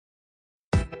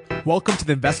Welcome to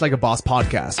the Invest Like a Boss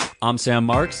podcast. I'm Sam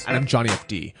Marks. And I'm Johnny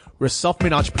FD. We're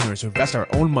self-made entrepreneurs who invest our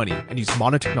own money and use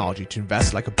modern technology to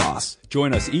invest like a boss.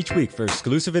 Join us each week for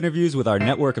exclusive interviews with our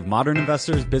network of modern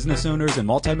investors, business owners, and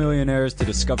multimillionaires to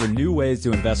discover new ways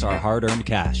to invest our hard-earned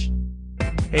cash.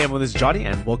 Hey everyone, this is Johnny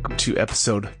and welcome to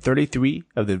episode 33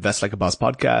 of the Invest Like a Boss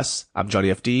podcast. I'm Johnny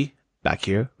FD, back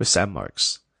here with Sam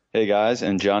Marks. Hey guys,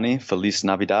 and Johnny, Feliz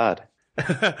Navidad.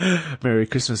 Merry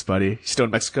Christmas, buddy. You still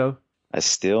in Mexico? I'm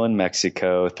still in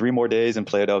Mexico. 3 more days in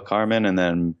Playa del Carmen and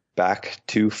then back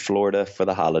to Florida for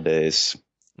the holidays.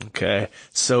 Okay.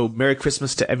 So Merry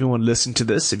Christmas to everyone listening to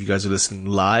this. If you guys are listening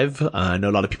live, I know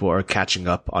a lot of people are catching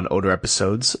up on older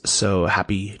episodes. So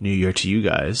Happy New Year to you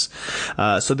guys.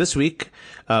 So this week,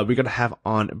 we're going to have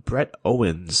on Brett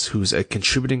Owens, who's a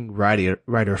contributing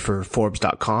writer for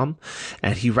Forbes.com.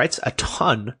 And he writes a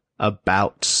ton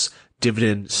about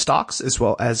dividend stocks as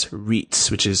well as REITs,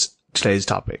 which is today's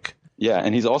topic. Yeah,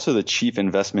 and he's also the chief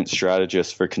investment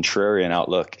strategist for Contrarian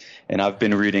Outlook. And I've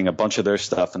been reading a bunch of their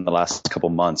stuff in the last couple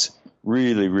months.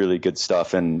 Really, really good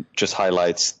stuff, and just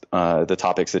highlights the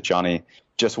topics that Johnny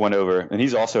just went over. And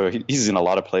he's in a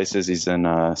lot of places. He's in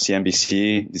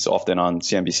CNBC. He's often on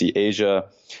CNBC Asia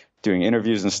doing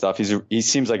interviews and stuff. He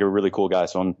seems like a really cool guy,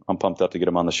 so I'm pumped up to get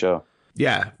him on the show.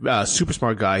 Yeah, super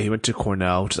smart guy. He went to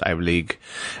Cornell, which is Ivy League.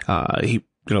 He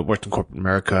worked in corporate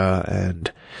America,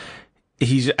 and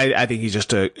I think he's just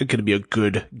going to be a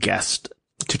good guest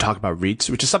to talk about REITs,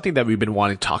 which is something that we've been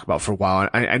wanting to talk about for a while.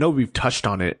 I know we've touched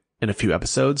on it in a few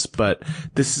episodes, but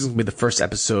this is going to be the first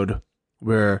episode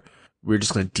where we're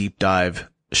just going to deep dive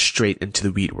straight into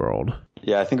the REIT world.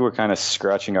 Yeah, I think we're kind of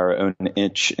scratching our own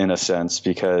itch in a sense,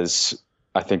 because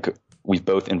I think we've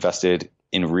both invested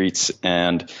in REITs,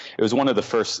 and it was one of the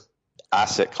first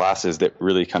asset classes that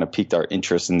really kind of piqued our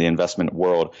interest in the investment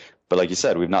world. But like you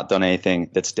said, we've not done anything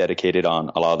that's dedicated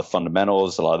on a lot of the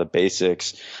fundamentals, a lot of the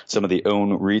basics, some of the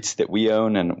own REITs that we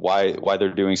own, and why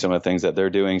they're doing some of the things that they're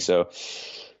doing. So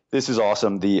this is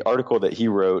awesome. The article that he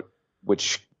wrote,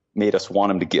 which made us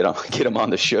want him to get him on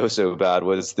the show so bad,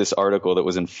 was this article that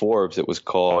was in Forbes. It was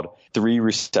called 3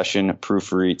 Recession-Proof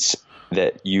REITs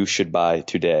That You Should Buy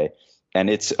Today. And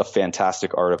it's a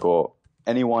fantastic article.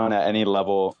 Anyone at any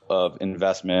level of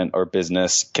investment or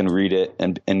business can read it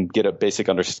and get a basic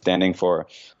understanding for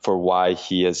why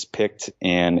he has picked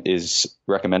and is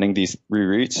recommending these 3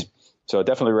 REITs. So I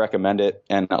definitely recommend it.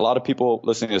 And a lot of people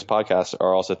listening to this podcast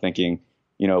are also thinking,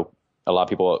 a lot of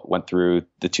people went through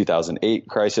the 2008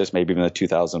 crisis, maybe even the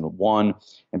 2001.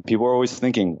 And people are always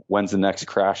thinking, when's the next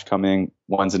crash coming?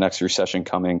 When's the next recession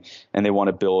coming? And they want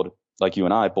to build, like you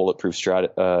and I, bulletproof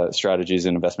strategies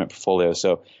and investment portfolios.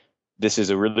 So this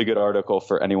is a really good article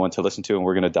for anyone to listen to, and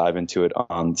we're going to dive into it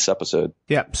on this episode.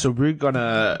 Yeah, so we're going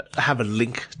to have a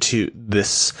link to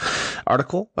this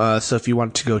article. So if you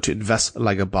want to go to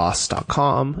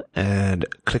investlikeaboss.com and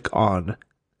click on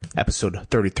episode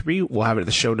 33, we'll have it in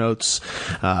the show notes.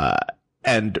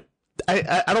 And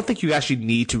I don't think you actually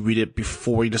need to read it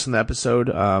before you listen to the episode,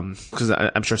 because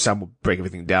I'm sure Sam will break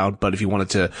everything down. But if you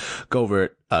wanted to go over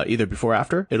it either before or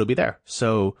after, it'll be there.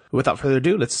 So without further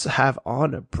ado, let's have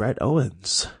on Brett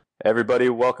Owens. Everybody,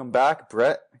 welcome back.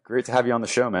 Brett, great to have you on the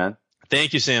show, man.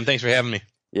 Thank you, Sam. Thanks for having me.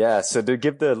 Yeah, so to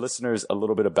give the listeners a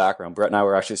little bit of background, Brett and I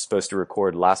were actually supposed to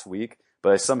record last week,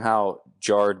 but I somehow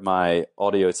jarred my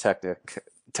audio technic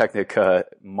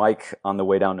mic on the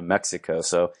way down to Mexico.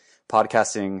 So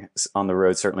podcasting on the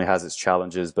road certainly has its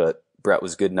challenges, but Brett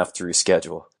was good enough to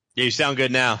reschedule. Yeah, you sound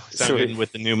good now. You sound good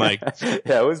with the new mic.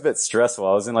 Yeah, it was a bit stressful.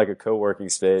 I was in like a co-working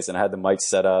space and I had the mic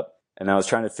set up, and I was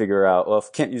trying to figure out, well, if I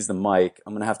can't use the mic,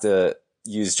 I'm going to have to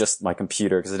use just my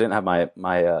computer because I didn't have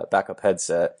my backup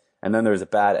headset. And then there was a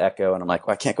bad echo, and I'm like,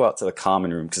 well, I can't go out to the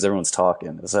common room because everyone's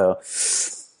talking. So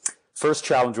first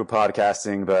challenge with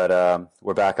podcasting, but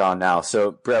we're back on now. So,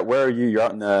 Brett, where are you? You're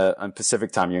out on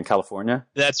Pacific time. You're in California?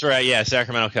 That's right. Yeah,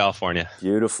 Sacramento, California.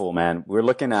 Beautiful, man. We're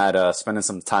looking at spending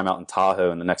some time out in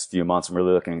Tahoe in the next few months. I'm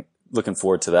really looking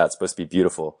forward to that. It's supposed to be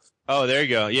beautiful. Oh, there you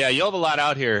go. Yeah, you'll have a lot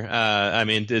out here. I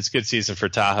mean, it's good season for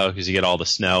Tahoe because you get all the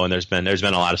snow, and there's been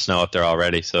a lot of snow up there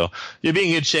already. So you'll be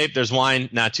in good shape. There's wine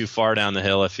not too far down the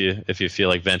hill if you feel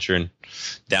like venturing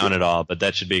down at all, but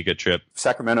that should be a good trip.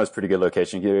 Sacramento is a pretty good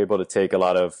location. You're able to take a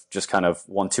lot of just kind of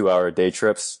 1-2 hour day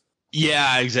trips.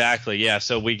 Yeah, exactly. Yeah,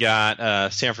 so we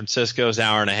got San Francisco's an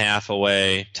hour and a half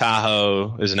away.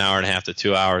 Tahoe is an hour and a half to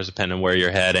 2 hours, depending on where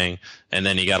you're heading. And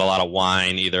then you got a lot of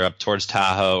wine either up towards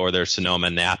Tahoe or there's Sonoma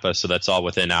and Napa. So that's all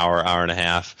within hour and a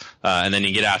half. And then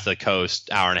you get out to the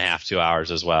coast, hour and a half, 2 hours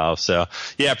as well. So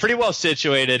yeah, pretty well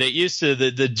situated. It used to,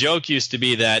 the joke used to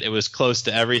be that it was close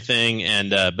to everything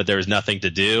but there was nothing to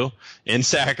do in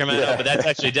Sacramento. Yeah. But that's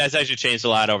actually changed a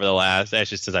lot over the last,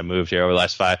 actually since I moved here over the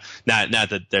last 5, not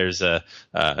that there's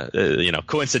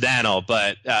coincidental,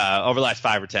 but over the last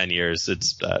 5 or 10 years,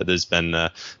 there's been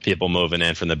people moving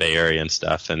in from the Bay Area and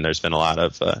stuff, and there's been a lot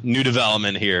of new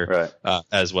development here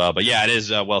as well. But yeah, it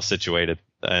is well situated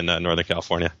in Northern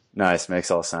California. Nice,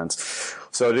 makes all sense.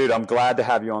 So, dude, I'm glad to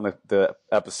have you on the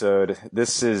episode.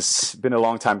 This has been a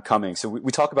long time coming. So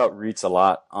we talk about REITs a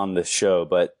lot on the show,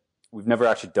 but we've never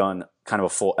actually done kind of a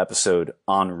full episode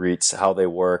on REITs, how they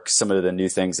work, some of the new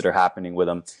things that are happening with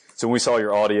them. So when we saw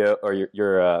your audio or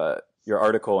your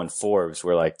article in Forbes,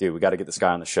 we're like, dude, we got to get this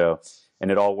guy on the show. And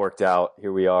it all worked out.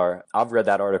 Here we are. I've read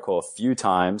that article a few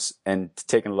times and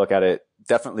taken a look at it,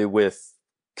 definitely with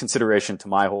consideration to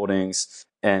my holdings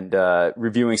and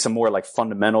reviewing some more like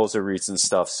fundamentals of REITs and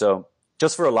stuff. So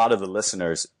just for a lot of the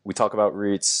listeners, we talk about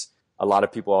REITs. A lot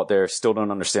of people out there still don't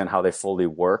understand how they fully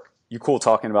work. You cool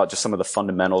talking about just some of the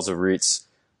fundamentals of REITs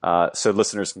so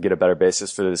listeners can get a better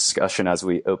basis for the discussion as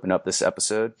we open up this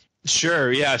episode?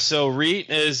 Sure. Yeah. So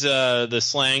REIT is the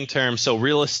slang term. So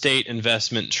real estate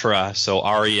investment trust. So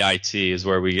REIT is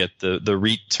where we get the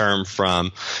REIT term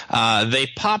from. They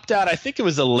popped out, I think it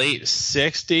was the late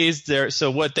 60s. So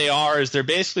what they are is they're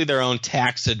basically their own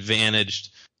tax advantaged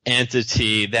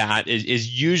entity that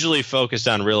is usually focused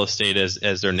on real estate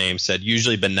as their name said,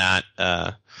 usually but not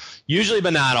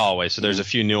always. So there's a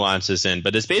few nuances in,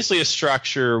 but it's basically a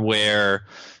structure where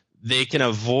they can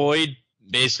avoid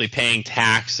basically paying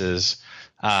taxes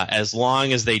as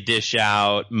long as they dish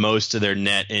out most of their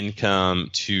net income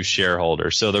to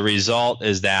shareholders. So the result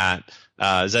is that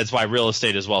that's why real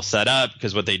estate is well set up,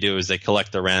 because what they do is they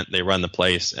collect the rent, they run the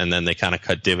place, and then they kind of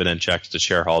cut dividend checks to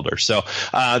shareholders. So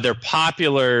they're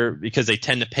popular because they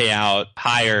tend to pay out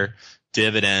higher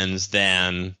dividends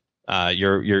than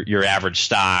your average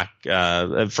stock.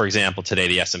 For example, today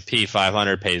the S&P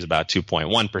 500 pays about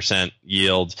 2.1%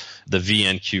 yield. The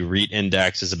VNQ REIT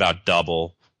index is about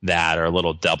double that, or a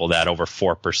little double that, over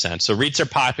 4%. So REITs are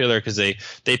popular because they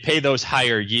pay those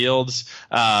higher yields.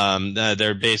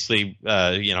 They're basically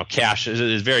cash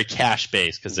is very cash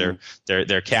based because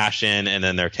they're cash in and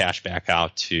then they're cash back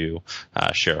out to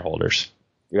shareholders.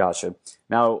 Gotcha.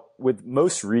 Now, with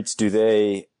most REITs, do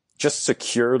they just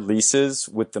secure leases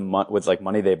with like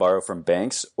money they borrow from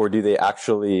banks, or do they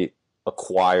actually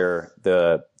acquire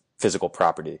the physical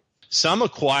property? Some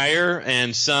acquire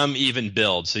and some even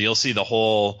build. So you'll see the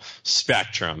whole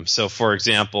spectrum. So for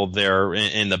example, they're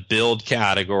in the build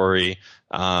category.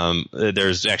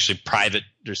 There's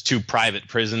two private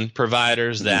prison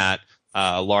providers that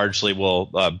largely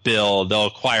will build. They'll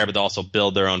acquire, but they'll also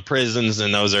build their own prisons,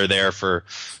 and those are there for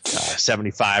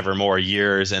 75 or more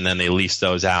years, and then they lease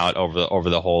those out over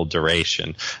the whole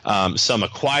duration. Some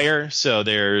acquire, so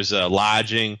there's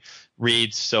lodging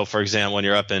REITs. So, for example, when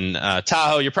you're up in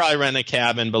Tahoe, you're probably renting a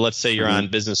cabin, but let's say you're on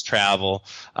business travel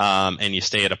and you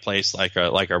stay at a place like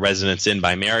a Residence Inn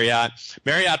by Marriott.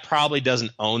 Marriott probably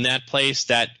doesn't own that place.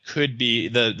 That could be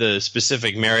the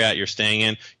specific Marriott you're staying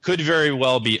in could very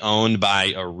well be owned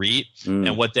by a REIT.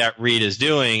 And what that REIT is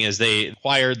doing is they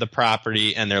acquired the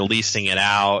property and they're leasing it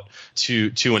out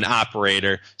to an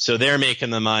operator. So they're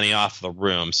making the money off the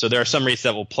room. So there are some REITs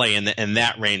that will play in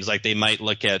that range. Like they might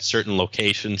look at certain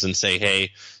locations and say,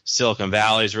 hey, Silicon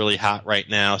Valley is really hot right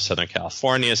now. Southern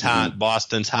California is hot.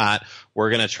 Boston's hot. We're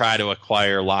going to try to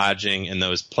acquire lodging in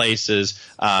those places,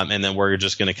 and then we're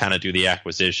just going to kind of do the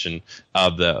acquisition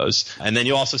of those. And then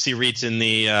you also see REITs in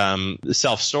the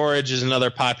self-storage is another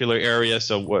popular area.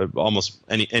 So almost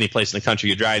any place in the country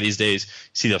you drive these days,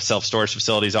 you see the self-storage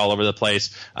facilities all over the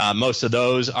place. Many of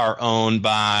those are owned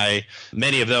by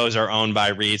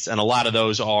REITs, and a lot of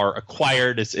those are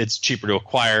acquired. It's cheaper to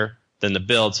acquire than to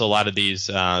build. So a lot of these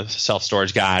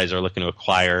self-storage guys are looking to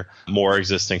acquire more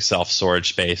existing self-storage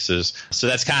spaces. So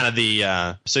that's kind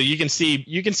of so you can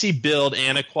see build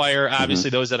and acquire.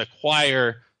 Obviously, those that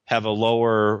acquire have a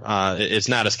lower, it's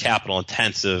not as capital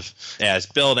intensive as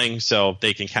building, so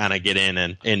they can kind of get in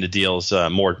and into deals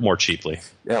more cheaply.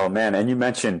 Oh man, and you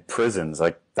mentioned prisons.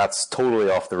 Like that's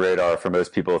totally off the radar for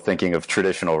most people thinking of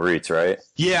traditional REITs, right?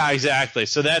 Yeah, exactly.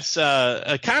 So that's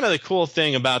kind of the cool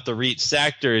thing about the REIT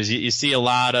sector is you see a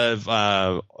lot of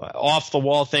off the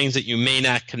wall things that you may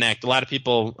not connect. A lot of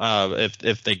people,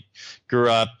 if they grew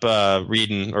up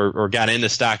reading or got into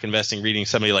stock investing, reading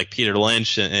somebody like Peter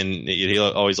Lynch, and he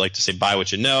always liked to say buy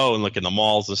what you know and look in the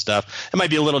malls and stuff. It might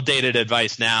be a little dated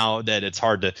advice now that it's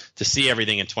hard to see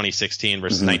everything in 2016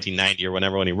 versus 1990 or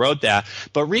whenever when he wrote that.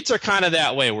 But REITs are kind of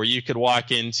that way where you could walk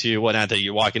into, well, not that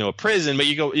you walk into a prison, but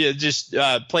you go just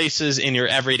places in your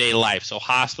everyday life. So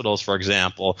hospitals, for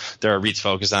example, there are REITs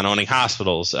focused on owning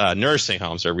hospitals. Nursing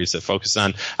homes are REITs that focus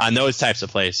on those types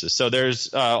of places. So there's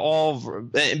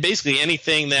basically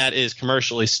anything that is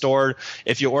commercially stored.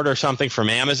 If you order something from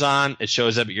Amazon, it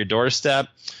shows up at your doorstep.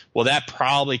 Well, that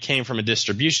probably came from a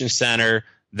distribution center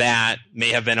that may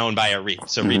have been owned by a REIT.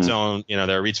 So REITs own,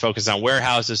 there are REITs focused on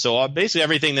warehouses. So basically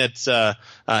everything that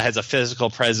has a physical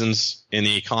presence in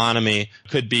the economy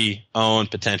could be owned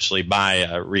potentially by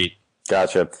a REIT.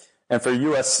 Gotcha. And for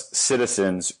U.S.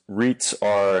 citizens, REITs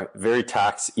are very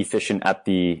tax efficient at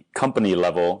the company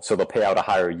level, so they'll pay out a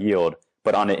higher yield.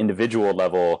 But on an individual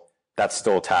level, that's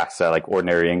still taxed at like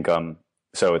ordinary income.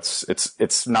 So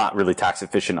it's not really tax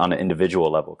efficient on an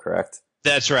individual level, correct?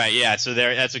 That's right. Yeah. So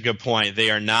that's a good point. They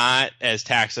are not as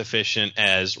tax efficient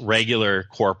as regular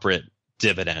corporate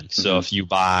dividends. So if you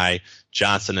buy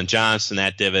Johnson & Johnson,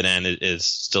 that dividend is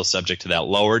still subject to that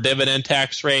lower dividend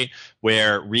tax rate,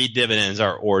 where REIT dividends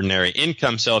are ordinary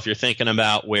income. So if you're thinking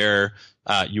about where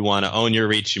you want to own your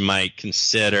REITs, you might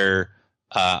consider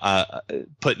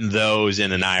putting those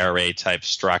in an IRA type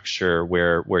structure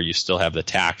where you still have the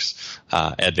tax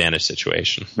advantage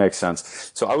situation. Makes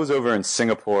sense. So I was over in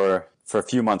Singapore for a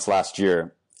few months last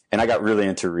year, and I got really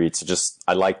into REITs.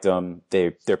 I liked them.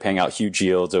 They're paying out huge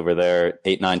yields over there,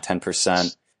 8, 9,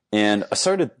 10%. And I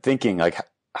started thinking, like,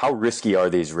 how risky are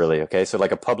these really? Okay. So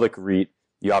like a public REIT,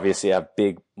 you obviously have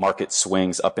big market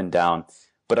swings up and down,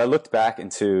 but I looked back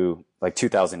into like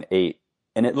 2008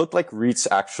 and it looked like REITs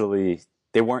actually,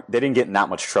 they didn't get in that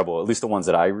much trouble. At least the ones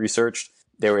that I researched,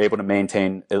 they were able to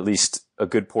maintain at least a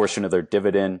good portion of their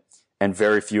dividend, and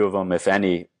very few of them, if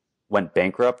any, went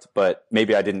bankrupt. But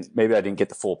maybe I didn't get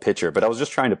the full picture, but I was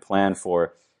just trying to plan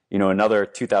for, another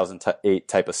 2008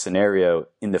 type of scenario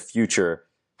in the future.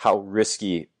 How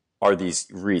risky are these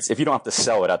REITs? If you don't have to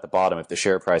sell it at the bottom, if the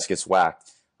share price gets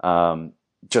whacked,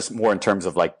 just more in terms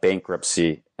of like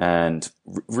bankruptcy and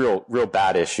real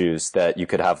bad issues that you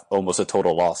could have almost a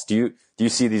total loss. Do you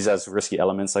see these as risky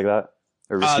elements like that?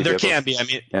 There can be. I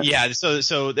mean, yeah.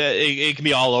 So it can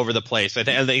be all over the place. I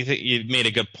think you made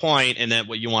a good point, and that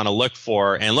what you want to look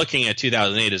for, and looking at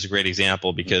 2008 is a great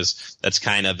example because that's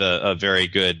kind of a very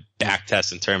good back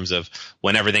test in terms of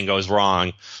when everything goes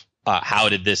wrong. How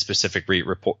did this specific REIT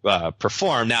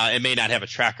perform? Now, it may not have a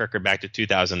track record back to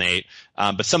 2008,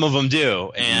 but some of them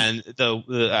do. And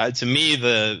to me,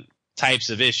 the types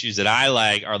of issues that I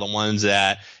like are the ones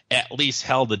that at least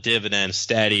held the dividend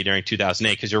steady during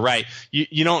 2008. Because you're right,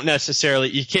 you don't necessarily,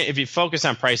 you can't, if you focus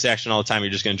on price action all the time,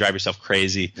 you're just going to drive yourself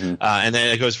crazy. And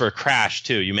then it goes for a crash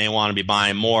too. You may want to be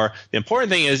buying more. The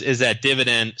important thing is that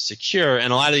dividend secure.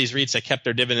 And a lot of these REITs that kept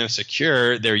their dividend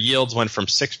secure, their yields went from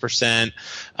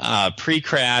 6%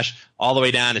 pre-crash all the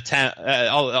way down to 10,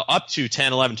 up to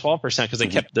 10, 11, 12% because they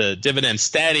kept the dividend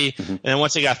steady. And then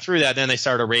once they got through that, then they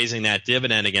started raising that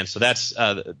dividend again. So that's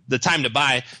the time to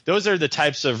buy. Those are the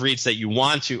types of REITs that you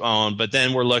want to own, but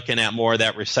then we're looking at more of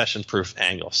that recession-proof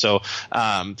angle. So,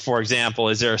 for example,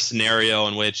 is there a scenario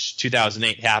in which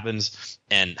 2008 happens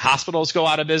and hospitals go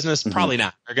out of business? Probably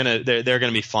not. They're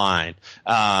gonna be fine.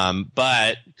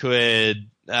 But could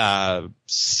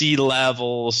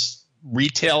C-levels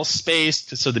retail space,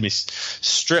 so there'd be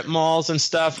strip malls and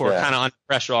stuff who are kind of under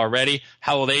pressure already,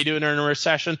 how will they do it in a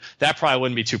recession? That probably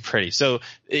wouldn't be too pretty. So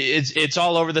it's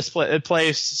all over the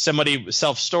place. Somebody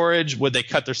self-storage, would they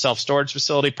cut their self-storage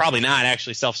facility? Probably not.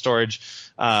 Actually, self-storage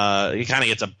it kind of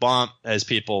gets a bump as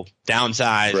people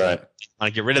downsize, right, and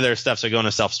want to get rid of their stuff, so go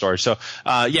into self-storage. So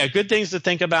good things to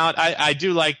think about. I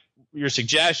do like your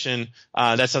suggestion.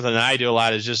 That's something that I do a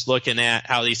lot, is just looking at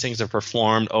how these things have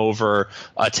performed over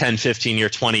a 10, 15 year,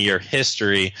 20 year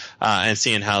history, and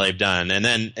seeing how they've done. And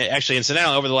then actually,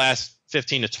 incidentally, over the last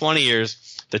 15 to 20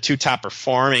 years, the two top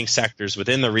performing sectors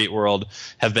within the REIT world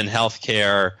have been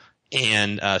healthcare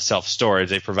and self-storage.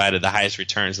 They provided the highest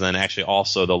returns and then actually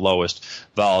also the lowest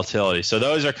volatility. So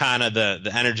those are kind of the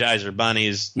Energizer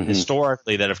bunnies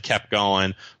historically that have kept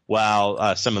going,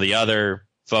 while some of the other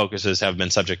focuses have been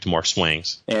subject to more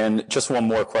swings. And just one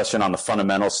more question on the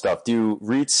fundamental stuff. Do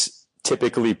REITs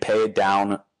typically pay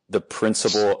down the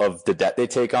principal of the debt they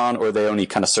take on, or they only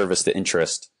kind of service the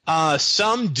interest?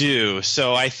 Some do.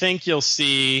 So I think you'll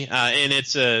see, and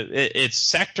it's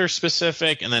sector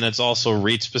specific, and then it's also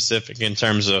REIT specific in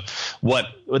terms of what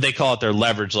they call it their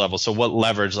leverage level. So what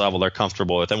leverage level they're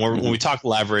comfortable with. And when we talk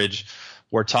leverage,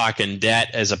 we're talking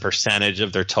debt as a percentage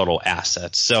of their total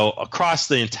assets. So across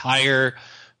the entire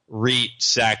REIT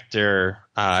sector,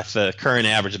 the current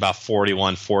average about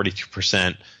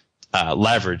 42%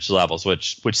 leverage levels,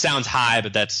 which sounds high,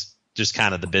 but that's just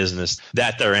kind of the business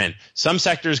that they're in. Some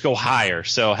sectors go higher.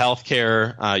 So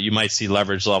healthcare, you might see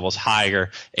leverage levels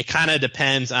higher. It kind of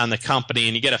depends on the company,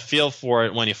 and you get a feel for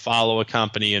it when you follow a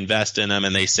company, invest in them,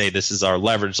 and they say this is our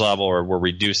leverage level or we're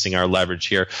reducing our leverage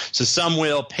here. So some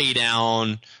will pay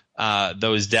down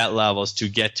those debt levels to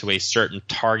get to a certain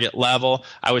target level.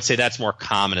 I would say that's more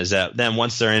common, is that then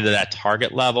once they're into that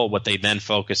target level, what they then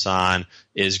focus on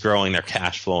is growing their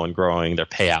cash flow and growing their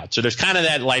payout. So there's kind of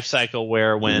that life cycle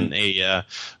where when a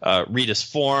REIT is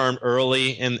formed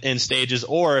early in stages,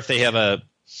 or if they have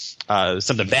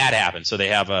something bad happens, so they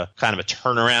have a kind of a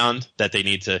turnaround that they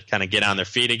need to kind of get on their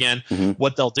feet again.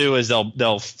 What they'll do is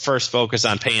they'll first focus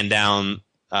on paying down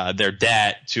their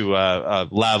debt to a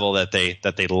level that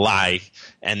they like,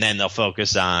 and then they'll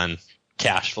focus on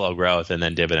cash flow growth and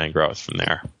then dividend growth from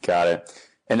there. Got it.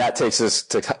 And that takes us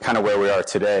to kind of where we are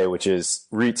today, which is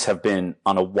REITs have been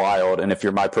on a wild, and if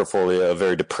you're my portfolio, a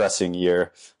very depressing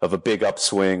year of a big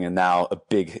upswing and now a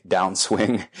big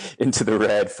downswing into the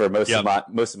red for most of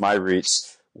my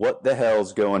REITs. What the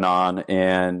hell's going on?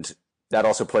 And that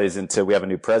also plays into, we have a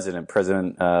new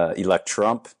President-elect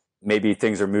Trump. Maybe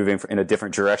things are moving in a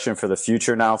different direction for the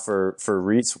future now for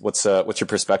REITs. What's your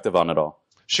perspective on it all?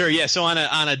 Sure. Yeah. So on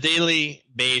a daily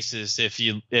basis, if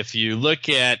you look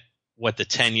at what the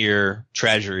 10-year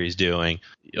Treasury is doing,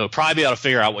 you'll probably be able to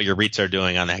figure out what your REITs are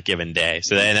doing on that given day.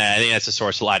 So then I think that's the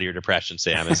source of a lot of your depression,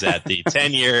 Sam, is that the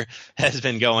 10-year has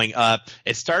been going up.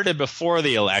 It started before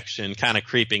the election, kind of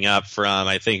creeping up from,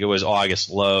 I think it was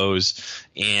August lows.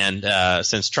 And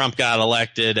since Trump got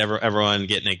elected, everyone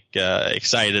getting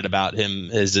excited about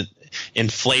his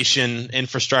inflation,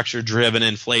 infrastructure-driven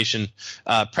inflation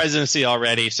presidency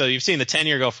already. So you've seen the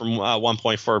 10-year go from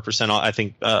 1.4%, I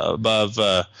think, above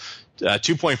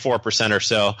 2.4% or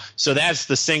so. So that's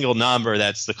the single number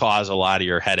that's the cause of a lot of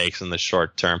your headaches in the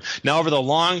short term. Now, over the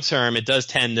long term, it does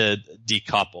tend to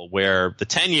decouple, where the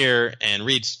 10-year and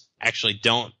REITs actually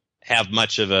don't have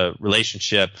much of a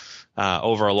relationship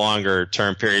over a longer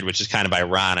term period, which is kind of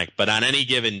ironic. But on any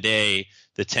given day,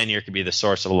 the 10-year could be the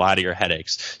source of a lot of your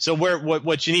headaches. So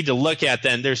what you need to look at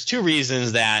then, there's two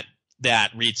reasons that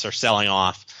REITs are selling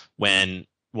off when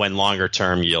longer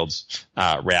term yields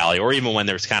rally, or even when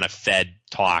there's kind of Fed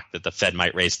talk that the Fed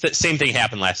might raise. The same thing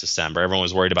happened last December. Everyone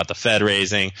was worried about the Fed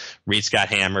raising, REITs got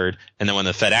hammered, and then when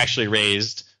the Fed actually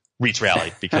raised, REITs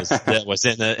rallied because that was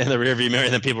in the rearview mirror.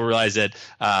 And then people realized that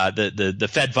the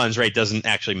Fed funds rate doesn't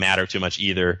actually matter too much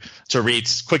either to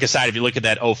REITs. Quick aside, if you look at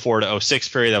that 04 to 06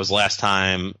 period, that was the last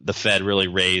time the Fed really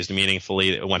raised meaningfully.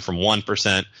 It went from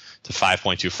 1% to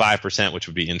 5.25%, which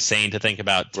would be insane to think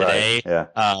about today. Right.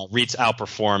 Yeah. REITs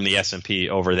outperform the S&P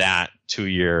over that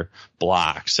 2-year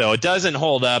block. So it doesn't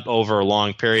hold up over a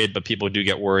long period, but people do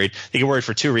get worried. They get worried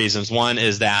for two reasons. One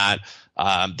is that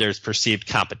there's perceived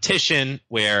competition,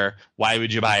 where why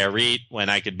would you buy a REIT when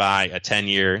I could buy a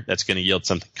 10-year that's going to yield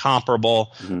something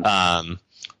comparable?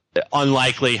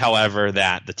 Unlikely, however,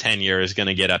 that the 10-year is going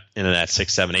to get up into that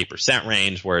 6, 7, 8%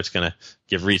 range, where it's going to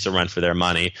give REITs a run for their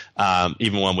money.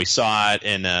 Even when we saw it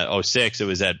in 06, it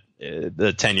was at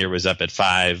the 10-year was up at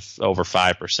over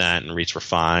 5%, and REITs were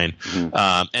fine.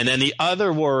 And then the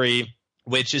other worry,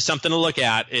 which is something to look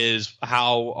at, is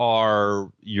how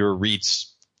are your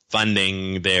REITs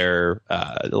funding their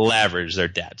leverage, their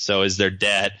debt? So is their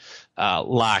debt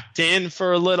locked in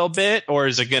for a little bit, or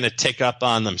is it going to tick up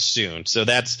on them soon? So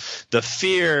that's the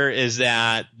fear, is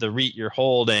that the REIT you're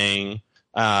holding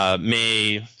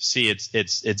may see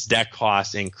its debt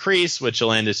costs increase, which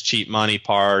will end its cheap money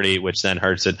party, which then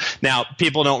hurts it. Now,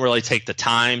 people don't really take the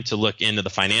time to look into the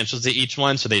financials of each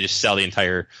one, so they just sell the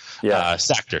entire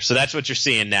sector. So that's what you're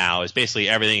seeing now, is basically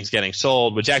everything's getting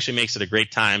sold, which actually makes it a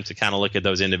great time to kind of look at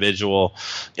those individual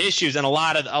issues. And a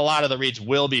lot of the REITs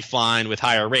will be fine with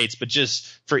higher rates, but just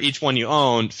for each one you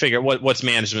own, figure what's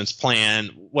management's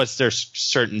plan, what's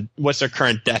their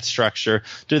current debt structure,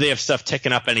 do they have stuff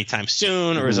ticking up anytime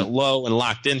soon, or is it low and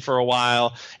locked in for a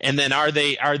while? And then are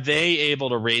they able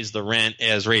to raise the rent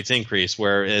as rates increase?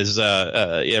 Whereas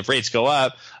if rates go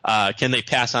up, can they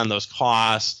pass on those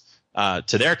costs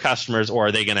to their customers, or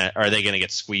are they gonna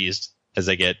get squeezed as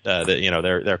they get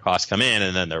their costs come in,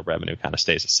 and then their revenue kind of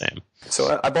stays the same.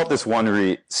 So I bought this one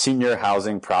REIT, Senior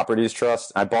Housing Properties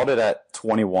Trust. I bought it at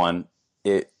 21.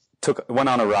 It went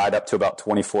on a ride up to about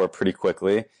 24 pretty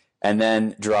quickly, and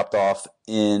then dropped off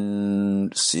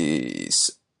in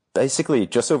basically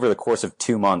just over the course of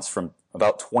 2 months from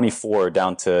about 24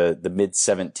 down to the mid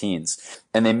 17s.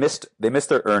 And they missed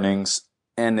their earnings,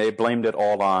 and they blamed it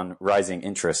all on rising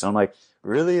interest. And I'm like,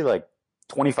 really? Like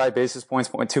 25 basis points,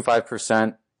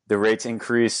 0.25%, the rates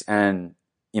increase, and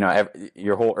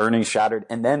your whole earnings shattered.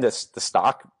 And then the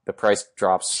stock, the price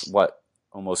drops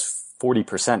almost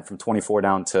 40% from 24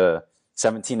 down to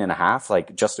 17 and a half,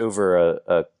 like just over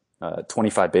a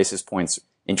 25 basis points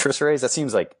interest raise. That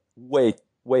seems like way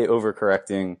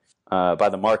overcorrecting by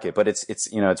the market, but it's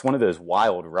one of those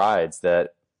wild rides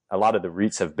that a lot of the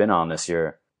REITs have been on this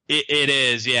year. It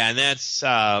is, yeah, and that's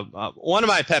one of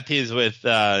my pet peeves with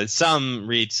some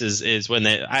REITs is when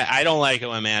I don't like it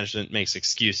when management makes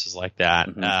excuses like that.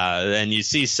 Mm-hmm. And you'll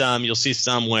see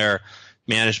some where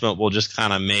management will just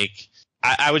kind of make.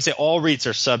 I would say all REITs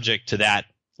are subject to that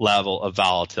level of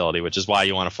volatility, which is why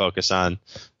you want to focus on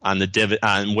on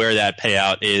where that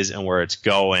payout is and where it's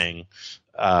going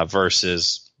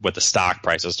versus what the stock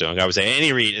price is doing. I would say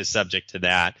any REIT is subject to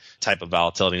that type of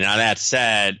volatility. Now that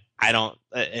said, I don't,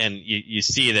 and you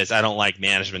see this, I don't like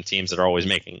management teams that are always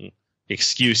making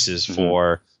excuses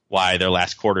for why their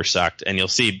last quarter sucked. And you'll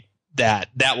see that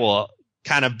will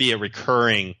kind of be a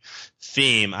recurring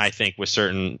theme, I think, with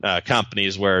certain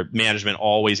companies where management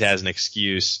always has an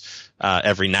excuse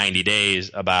every 90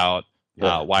 days about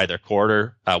why their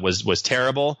quarter was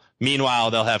terrible. Meanwhile,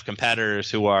 they'll have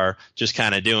competitors who are just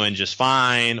kind of doing just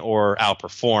fine or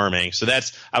outperforming. So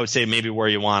that's, I would say, maybe where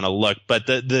you want to look. But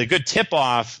the good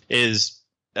tip-off is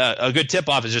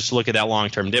just to look at that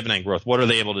long-term dividend growth. What are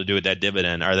they able to do with that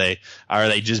dividend? Are they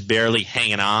just barely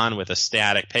hanging on with a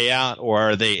static payout, or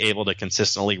are they able to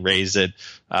consistently raise it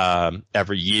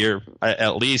every year?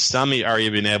 At least some are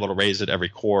even able to raise it every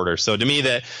quarter. So to me,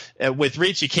 that with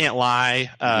REITs, you can't lie.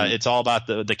 It's all about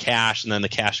the cash and then the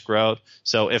cash growth.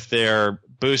 So if they're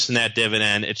boosting that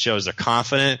dividend, it shows they're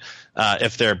confident.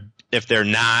 If they're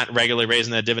not regularly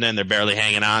raising that dividend, they're barely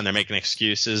hanging on, they're making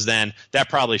excuses, then that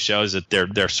probably shows that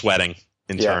they're sweating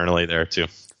internally there too.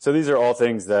 So these are all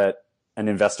things that an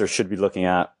investor should be looking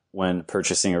at when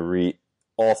purchasing a REIT.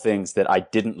 All things that I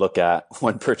didn't look at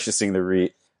when purchasing the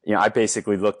REIT. I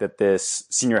basically looked at this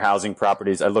senior housing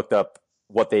properties. I looked up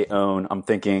what they own. I'm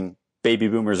thinking baby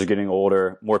boomers are getting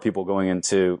older, more people going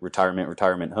into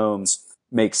retirement homes.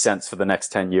 Makes sense for the next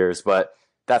 10 years, but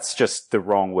that's just the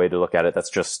wrong way to look at it. That's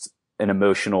just an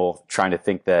emotional trying to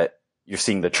think that you're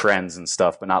seeing the trends and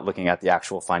stuff, but not looking at the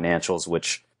actual financials,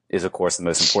 which is, of course, the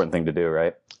most important thing to do,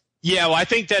 right? Yeah, well, I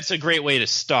think that's a great way to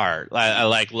start. I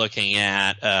like looking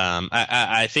at.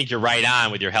 I think you're right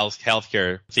on with your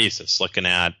healthcare thesis, looking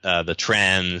at the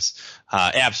trends.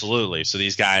 Absolutely. So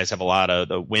these guys have a lot of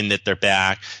the wind at their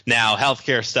back. Now,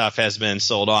 healthcare stuff has been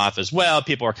sold off as well.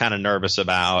 People are kind of nervous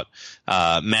about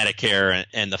Medicare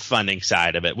and the funding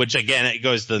side of it, which again, it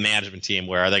goes to the management team.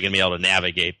 Where are they going to be able to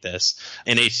navigate this?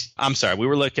 And I'm sorry, we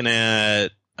were looking at.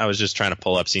 I was just trying to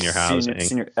pull up senior housing.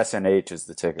 Senior SNH is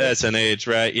the ticker.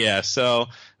 SNH, right? Yeah. So,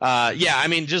 I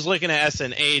mean, just looking at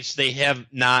SNH, they have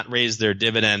not raised their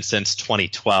dividend since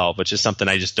 2012, which is something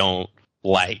I just don't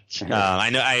like.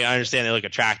 I understand they look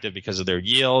attractive because of their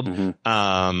yield.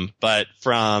 But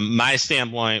from my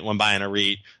standpoint, when buying a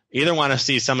REIT, either want to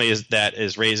see somebody that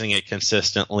is raising it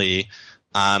consistently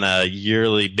on a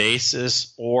yearly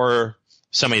basis, or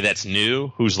somebody that's new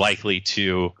who's likely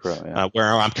to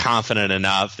where I'm confident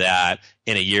enough that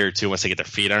in a year or two, once they get their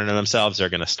feet under themselves, they're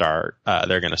going to start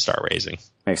raising.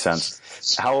 Makes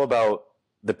sense. How about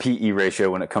the PE ratio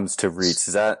when it comes to REITs?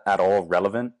 Is that at all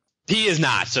relevant? PE is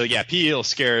not. So yeah, PE will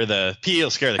scare the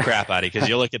crap out of you, because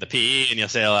you'll look at the PE and you'll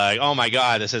say like, oh my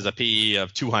God, this is a PE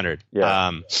of 200.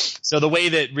 Yeah. So the way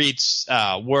that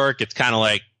REITs work, it's kind of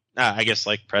like I guess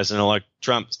like President-elect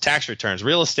Trump's tax returns.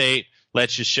 Real estate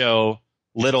lets you show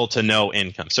little to no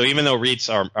income. So even though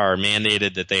REITs are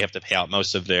mandated that they have to pay out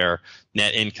most of their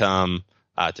net income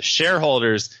to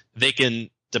shareholders, they can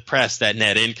depress that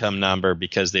net income number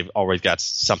because they've always got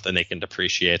something they can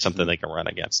depreciate, something they can run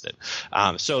against it.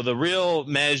 So the real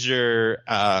measure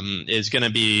is going to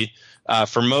be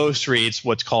for most REITs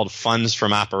what's called funds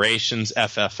from operations.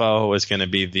 FFO is going to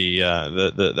be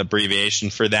the abbreviation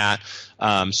for that.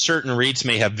 Certain REITs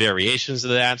may have variations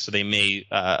of that, so they may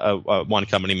one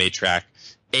company may track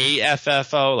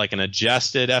AFFO, like an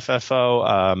adjusted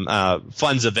FFO.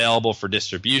 Funds available for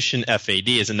distribution, FAD,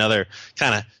 is another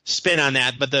kind of spin on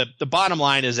that. But the bottom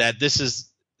line is that this is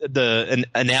an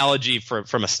analogy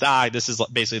from a stock, this is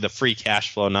basically the free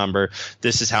cash flow number.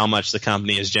 This is how much the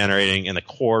company is generating in the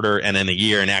quarter and in the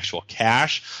year in actual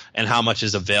cash, and how much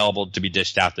is available to be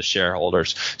dished out to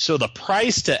shareholders. So the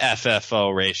price to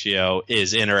FFO ratio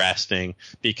is interesting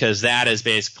because that is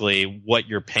basically what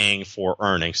you're paying for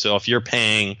earnings. So if you're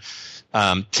paying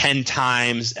 10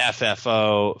 times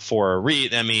FFO for a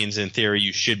REIT, that means in theory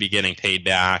you should be getting paid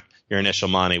back your initial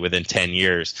money within 10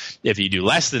 years. If you do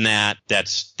less than that,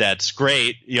 that's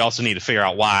great. You also need to figure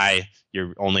out why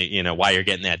you're only, why you're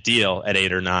getting that deal at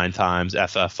 8 or 9 times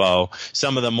FFO.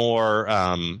 Some of the more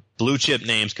blue chip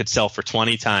names could sell for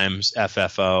 20 times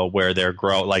FFO, where they're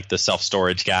like the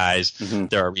self-storage guys. Mm-hmm.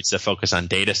 There are REITs that focus on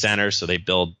data centers, so they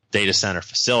build data center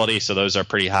facilities. So those are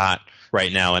pretty hot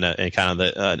right now in kind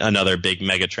of another big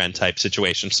mega trend type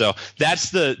situation. So that's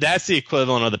the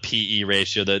equivalent of the PE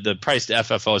ratio. The price to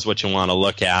FFO is what you want to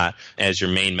look at as your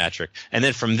main metric. And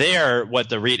then from there, what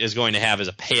the REIT is going to have is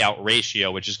a payout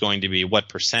ratio, which is going to be what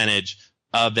percentage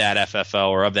of that FFO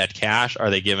or of that cash are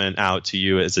they giving out to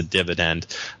you as a dividend.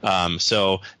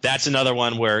 So that's another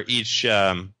one where each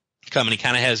company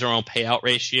kind of has their own payout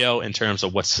ratio in terms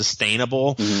of what's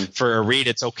sustainable. Mm-hmm. For a REIT,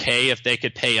 it's okay if they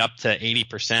could pay up to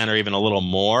 80% or even a little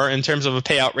more in terms of a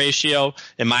payout ratio.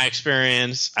 In my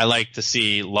experience, I like to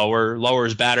see lower. Lower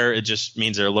is better. It just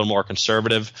means they're a little more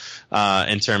conservative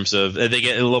in terms of they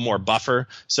get a little more buffer.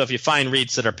 So if you find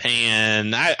REITs that are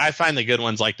paying, I find the good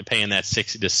ones like to pay in that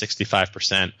 60 to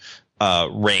 65%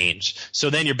 range. So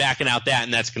then you're backing out that,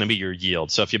 and that's going to be your yield.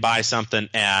 So if you buy something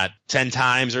at 10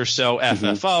 times or so FFO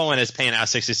mm-hmm. and it's paying out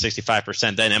 60,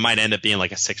 65%, then it might end up being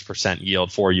like a 6%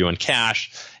 yield for you in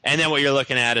cash. And then what you're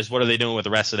looking at is what are they doing with the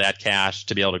rest of that cash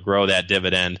to be able to grow that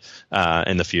dividend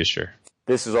in the future.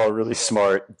 This is all really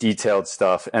smart, detailed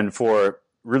stuff. And for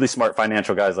really smart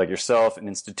financial guys like yourself and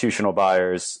institutional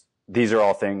buyers, these are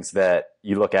all things that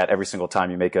you look at every single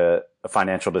time you make a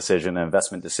financial decision, an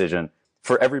investment decision.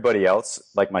 For everybody else,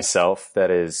 like myself, that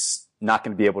is not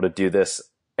going to be able to do this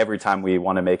every time we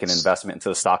want to make an investment into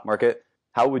the stock market,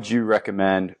 how would you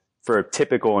recommend for a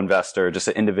typical investor, just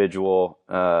an individual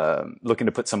looking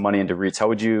to put some money into REITs, how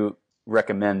would you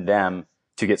recommend them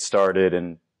to get started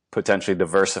and potentially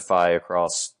diversify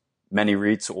across many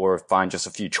REITs, or find just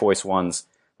a few choice ones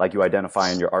like you identify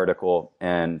in your article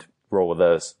and roll with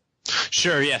those?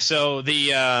 Sure. Yeah. So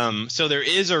so there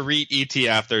is a REIT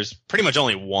ETF. There's pretty much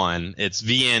only one. It's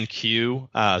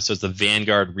VNQ. So it's the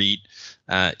Vanguard REIT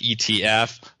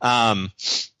ETF.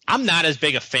 I'm not as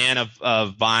big a fan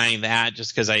of buying that,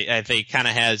 just because I think kind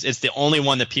of it's the only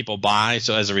one that people buy.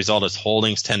 So as a result, its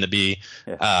holdings tend to be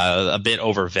a bit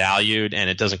overvalued, and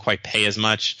it doesn't quite pay as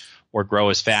much or grow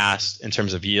as fast in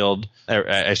terms of yield, or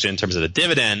actually in terms of the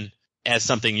dividend, as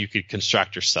something you could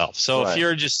construct yourself. So if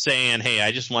you're just saying, hey,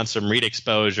 I just want some REIT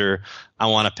exposure, I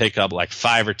want to pick up like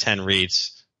 5 or 10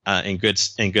 REITs in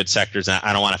good sectors, and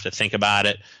I don't want to have to think about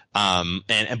it.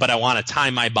 But I want to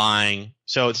time my buying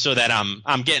so that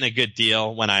I'm getting a good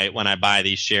deal when I buy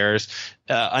these shares.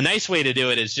 A nice way to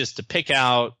do it is just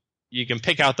to you can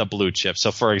pick out the blue chip.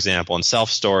 So for example, in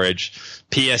self-storage,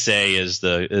 PSA is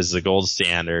the gold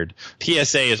standard.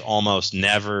 PSA is almost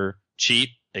never cheap,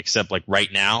 except like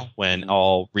right now when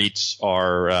all REITs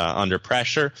are under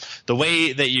pressure. The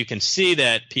way that you can see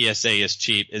that PSA is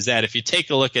cheap is that if you take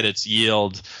a look at its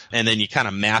yield and then you kind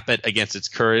of map it against its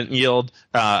current yield,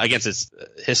 against its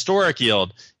historic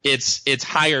yield, it's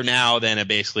higher now than it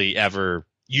basically ever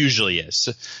usually is.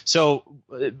 So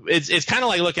it's kind of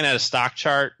like looking at a stock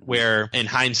chart where in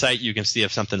hindsight you can see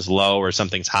if something's low or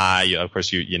something's high. Of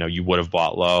course, you would have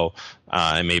bought low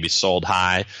and maybe sold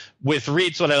high. With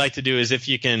REITs, what I like to do is if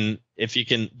you can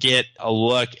get a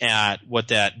look at what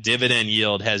that dividend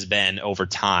yield has been over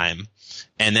time,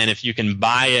 and then if you can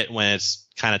buy it when it's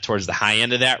kind of towards the high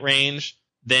end of that range,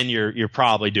 then you're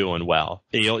probably doing well.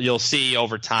 You'll see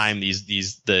over time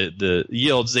the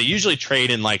yields, they usually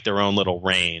trade in like their own little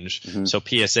range. Mm-hmm. So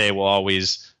PSA will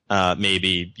always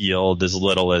maybe yield as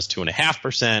little as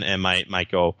 2.5% and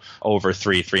might go over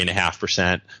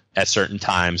 3.5% at certain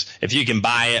times. If you can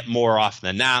buy it more often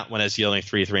than not when it's yielding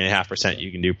 3.5%,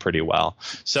 you can do pretty well.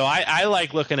 So I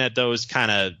like looking at those kind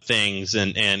of things,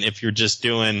 and if you're just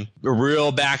doing a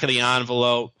real back of the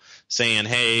envelope, saying,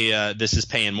 hey, this is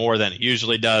paying more than it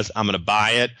usually does, I'm going to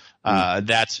buy it.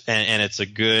 That's and it's a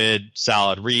good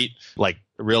solid REIT. Like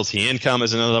Realty Income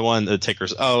is another one. The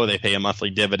ticker's O. They pay a monthly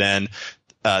dividend.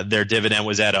 Their dividend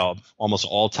was at almost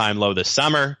all-time low this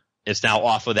summer. It's now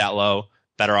off of that low.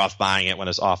 Better off buying it when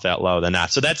it's off that low than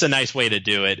not. So that's a nice way to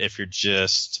do it if you're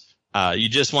just you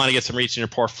just want to get some REITs in your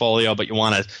portfolio, but you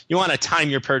want to time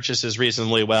your purchases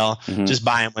reasonably well. Just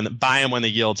buy them when the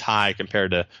yield's high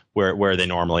compared to where they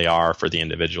normally are for the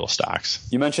individual stocks.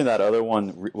 You mentioned that other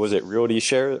one. Was it Realty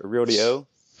Share, Realty O?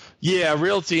 Yeah,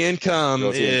 Realty Income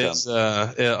is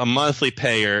a monthly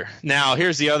payer. Now,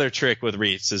 here's the other trick with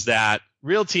REITs is that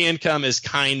Realty Income is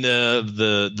kind of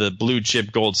the blue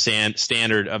chip gold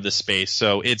standard of the space.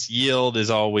 So its yield is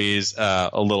always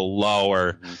a little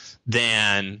lower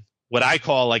than what I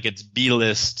call like its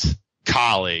B-list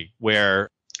colleague,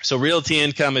 so Realty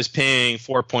Income is paying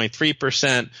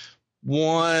 4.3%.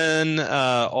 One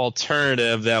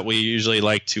alternative that we usually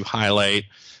like to highlight,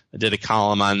 I did a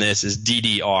column on this, is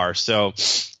DDR. So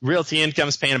Realty Income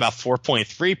is paying about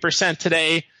 4.3%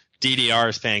 today. DDR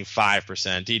is paying 5%.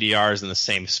 DDR is in the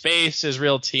same space as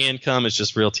Realty Income. It's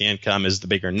just Realty Income is the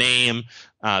bigger name.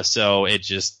 So it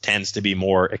just tends to be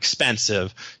more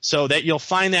expensive. So that you'll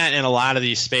find that in a lot of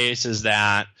these spaces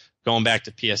that going back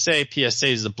to PSA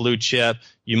is the blue chip.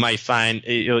 You might find,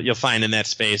 you'll find in that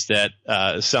space that,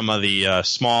 some of the,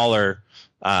 smaller,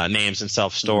 names in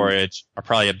self-storage are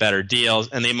probably a better deals,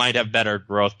 and they might have better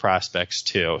growth prospects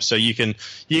too. So you can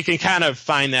kind of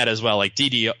find that as well. Like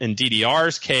in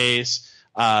DDR's case,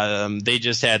 they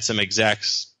just had some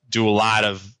execs do a lot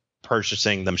of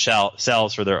purchasing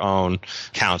themselves for their own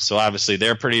accounts. So obviously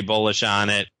they're pretty bullish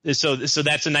on it. So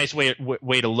that's a nice way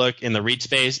to look in the REIT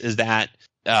space is that,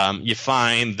 you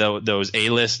find those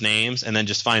A-list names and then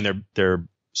just find their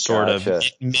sort of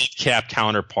mid-cap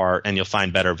counterpart, and you'll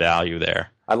find better value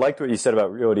there. I liked what you said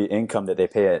about Realty Income, that they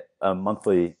pay a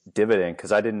monthly dividend,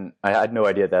 because I had no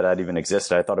idea that even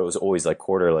existed. I thought it was always like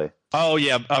quarterly. Oh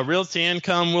yeah, Realty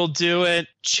Income will do it.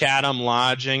 Chatham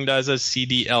Lodging does a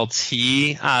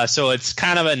CDLT. So it's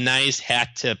kind of a nice hat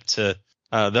tip to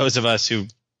those of us who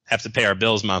have to pay our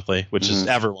bills monthly, which is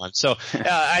everyone. So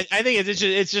I think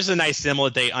it's just a nice symbol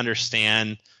that they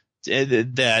understand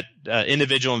that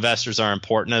individual investors are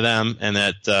important to them, and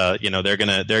that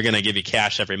they're gonna give you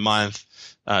cash every month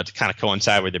to kind of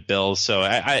coincide with their bills. So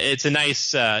it's a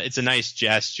nice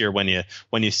gesture when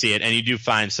you see it, and you do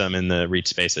find some in the REIT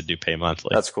space that do pay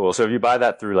monthly. That's cool. So if you buy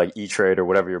that through like E-Trade or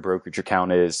whatever your brokerage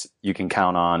account is, you can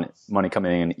count on money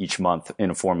coming in each month in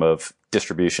a form of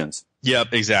distributions. Yep,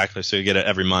 exactly. So you get it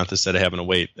every month instead of having to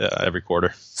wait every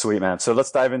quarter. Sweet, man. So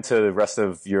let's dive into the rest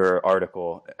of your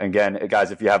article. Again, guys,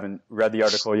 if you haven't read the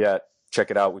article yet, check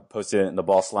it out. We posted it in the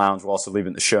Boss Lounge. We'll also leave it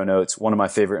in the show notes. One of my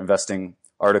favorite investing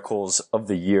articles of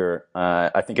the year.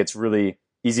 I think it's really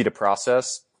easy to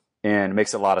process and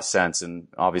makes a lot of sense. And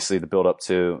obviously the build up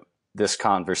to this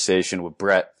conversation with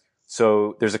Brett.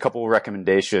 So there's a couple of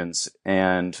recommendations,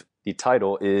 and the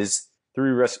title is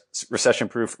 3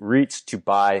 recession-proof REITs to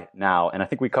buy now. And I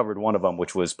think we covered one of them,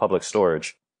 which was public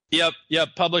storage. Yep.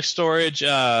 Public storage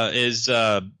is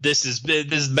this is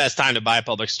the best time to buy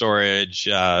public storage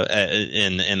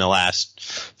in the last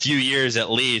few years at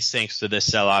least, thanks to this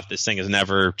sell-off. This thing is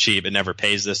never cheap. It never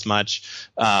pays this much.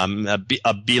 A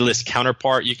B-list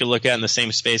counterpart you can look at in the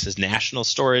same space as National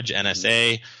Storage,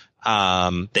 NSA.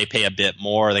 They pay a bit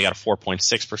more. They got a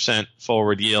 4.6%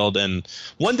 forward yield. And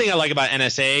one thing I like about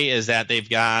NSA is that they've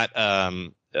got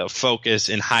a focus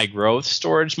in high growth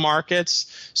storage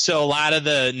markets. So a lot of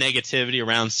the negativity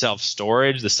around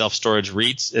self-storage, the self-storage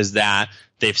REITs, is that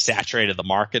they've saturated the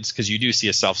markets, because you do see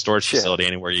a self-storage facility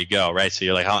anywhere you go, right? So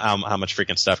you're like, how much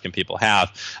freaking stuff can people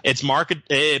have? It's market,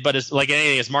 but it's like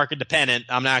anything, it's market dependent.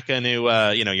 I'm not going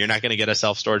to, you're not going to get a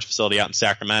self-storage facility out in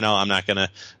Sacramento. I'm not going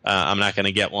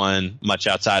to get one much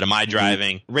outside of my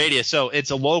driving radius. So it's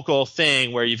a local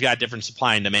thing where you've got different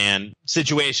supply and demand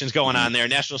situations going on there.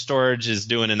 National Storage is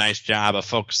doing a nice job of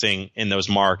focusing in those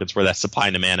markets where that supply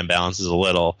and demand imbalance is a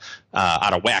little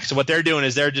out of whack. So what they're doing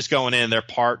is they're just going in, they're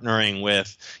partnering with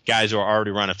guys who are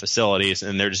already running facilities,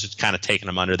 and they're just kind of taking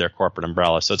them under their corporate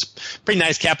umbrella. So it's a pretty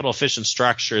nice capital efficient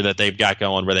structure that they've got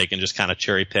going, where they can just kind of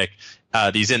cherry pick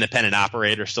these independent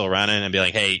operators still running and be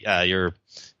like, hey, you're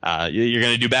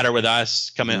going to do better with us,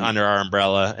 come in under our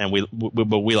umbrella, and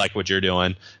we like what you're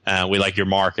doing. We like your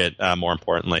market, more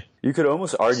importantly. You could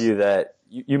almost argue that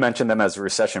you mentioned them as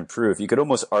recession proof. You could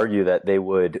almost argue that they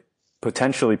would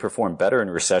potentially perform better in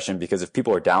recession, because if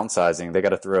people are downsizing, they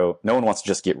got to no one wants to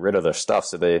just get rid of their stuff.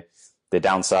 So they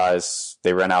downsize,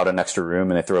 they rent out an extra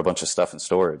room, and they throw a bunch of stuff in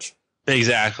storage.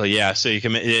 Exactly. Yeah. So you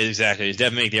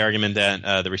definitely make the argument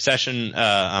that the recession,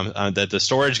 that the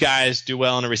storage guys do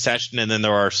well in a recession, and then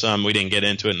there are some, we didn't get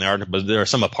into it in the article, but there are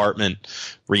some apartment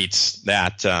REITs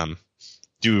that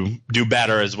do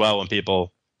better as well when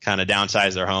people kind of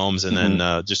downsize their homes and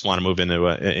then just want to move into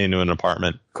an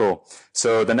apartment. Cool.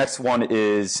 So the next one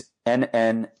is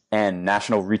NNN,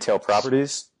 National Retail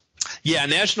Properties. Yeah,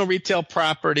 National Retail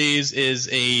Properties is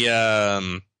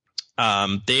they've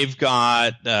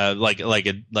got like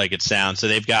it sounds. So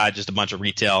they've got just a bunch of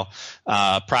retail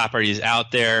properties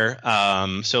out there.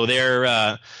 So they're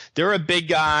a big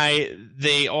guy.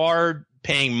 They are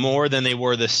paying more than they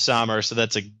were this summer, so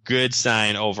that's a good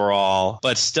sign overall,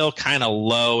 but still kind of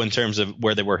low in terms of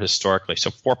where they were historically.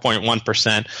 So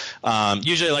 4.1%.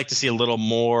 Usually I like to see a little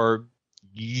more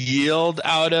yield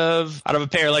out of a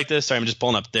pair like this. Sorry, I'm just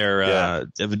pulling up their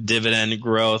dividend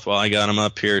growth while I got them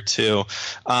up here too.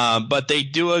 But they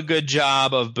do a good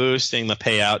job of boosting the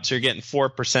payout. So you're getting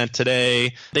 4%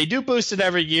 today. They do boost it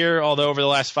every year, although over the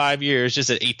last 5 years, just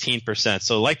at 18%.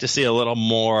 So I'd like to see a little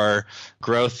more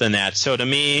growth than that. So to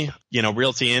me,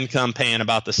 Realty Income paying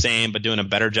about the same, but doing a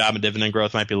better job of dividend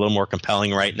growth might be a little more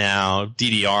compelling right now.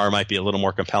 DDR might be a little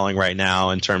more compelling right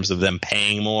now in terms of them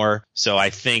paying more. So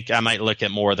I think I might look at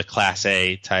more of the Class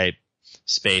A type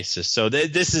spaces. So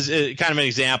this is kind of an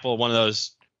example of one of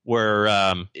those where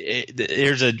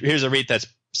here's a REIT that's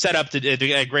set up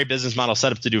to a great business model,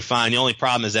 set up to do fine. The only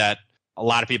problem is that a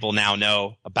lot of people now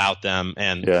know about them,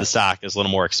 and the stock is a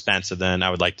little more expensive than I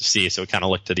would like to see. So we kind of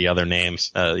look to the other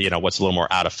names, what's a little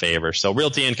more out of favor. So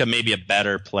Realty Income may be a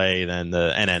better play than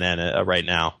the NNN right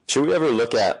now. Should we ever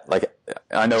look at,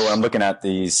 I know I'm looking at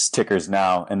these tickers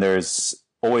now, and there's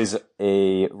always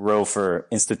a row for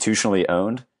institutionally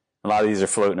owned. A lot of these are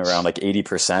floating around like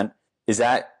 80%. Is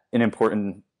that an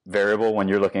important variable when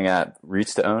you're looking at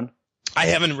REITs to own? I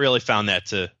haven't really found that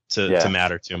to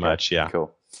matter too much. Yeah.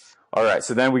 Cool. All right.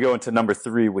 So then we go into number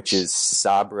 3, which is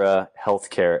Sabra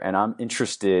Healthcare. And I'm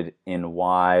interested in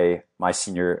why my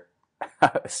senior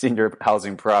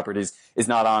housing properties is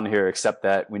not on here, except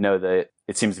that we know that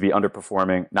it seems to be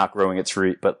underperforming, not growing its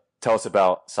REIT. But tell us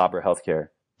about Sabra Healthcare.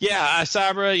 Yeah,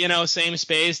 Sabra, same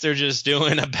space. They're just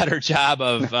doing a better job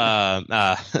of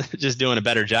just doing a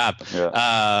better job.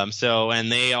 Yeah.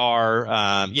 And they are,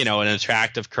 an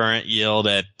attractive current yield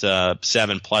at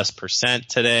 7+%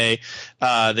 today.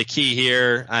 The key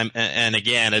here, and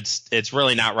again, it's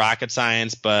really not rocket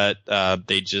science, but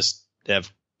they just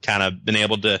have kind of been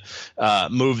able to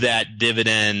move that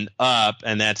dividend up,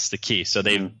 and that's the key. So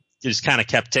they've just kind of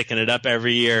kept ticking it up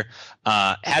every year.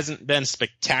 Hasn't been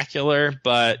spectacular,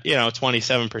 but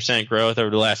 27% growth over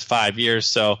the last 5 years.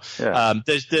 So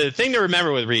the thing to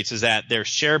remember with REITs is that their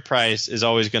share price is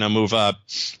always going to move up,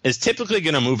 is typically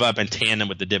going to move up in tandem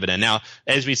with the dividend. Now,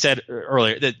 as we said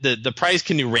earlier, the price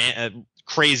can do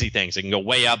crazy things. It can go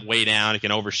way up, way down. It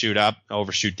can overshoot up,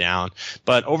 overshoot down.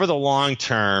 But over the long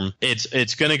term,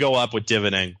 it's going to go up with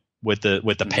dividend with the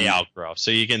payout growth.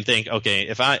 So you can think, okay,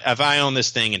 if I own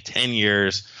this thing in 10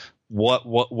 years,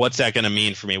 what's that going to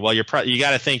mean for me? Well, you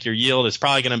got to think your yield is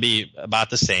probably going to be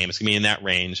about the same. It's going to be in that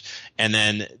range. And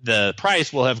then the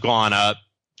price will have gone up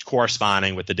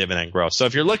corresponding with the dividend growth. So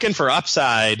if you're looking for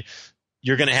upside,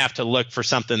 you're going to have to look for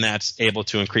something that's able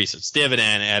to increase its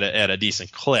dividend at a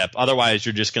decent clip. Otherwise,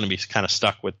 you're just going to be kind of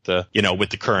stuck with the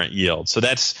current yield. So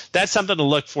that's something to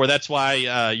look for. That's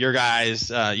why your guys,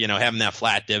 having that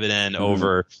flat dividend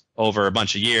over a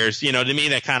bunch of years, to me,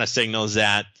 that kind of signals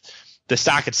that the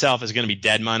stock itself is going to be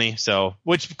dead money. So,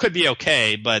 which could be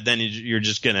okay, but then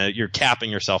you're capping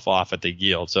yourself off at the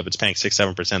yield. So if it's paying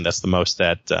 6-7%, that's the most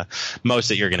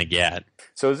that you're going to get.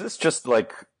 So is this just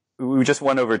like, we just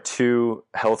went over 2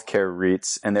 healthcare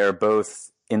REITs, and they're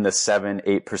both in the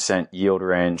 7-8% yield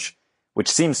range, which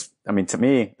seems, to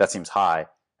me, that seems high.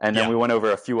 And then we went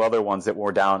over a few other ones that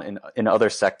were down in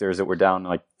other sectors that were down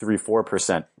like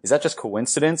 3-4%. Is that just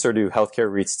coincidence, or do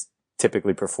healthcare REITs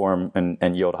typically perform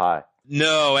and yield high?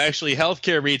 No, actually,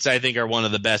 healthcare REITs, I think, are one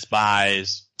of the best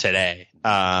buys today.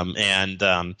 And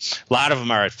a lot of them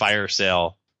are at fire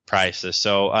sale prices.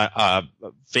 So a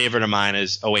favorite of mine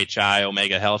is OHI,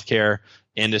 Omega Healthcare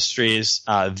Industries.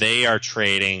 They are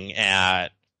trading at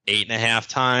 8.5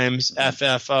 times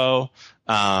FFO.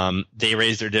 They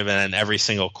raise their dividend every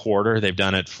single quarter. They've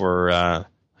done it for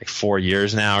like 4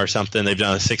 years now or something. They've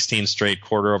done 16 straight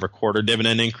quarter-over-quarter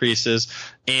dividend increases,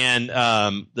 and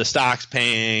the stock's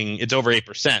paying, it's over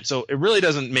 8%. So it really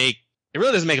doesn't make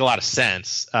a lot of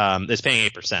sense. It's paying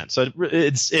 8%. So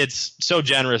it's so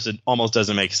generous it almost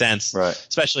doesn't make sense, right?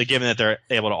 Especially given that they're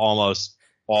able to almost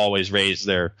always raise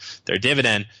their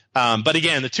dividend. But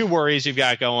again, the 2 worries you've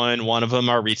got going, one of them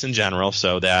are REITs in general,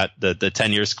 so that the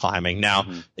 10 years climbing. Now,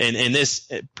 in this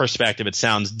perspective, it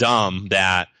sounds dumb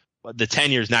that the 10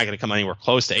 year is not going to come anywhere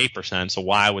close to 8%. So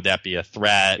why would that be a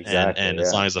threat? Exactly, and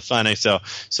as long as the funding, so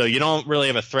you don't really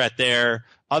have a threat there.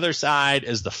 Other side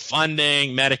is the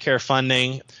funding, Medicare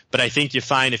funding. But I think you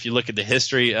find if you look at the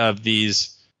history of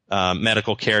these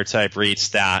medical care type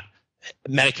REITs that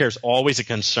Medicare is always a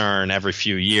concern every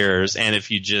few years. And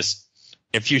if you just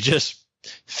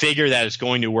figure that it's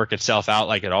going to work itself out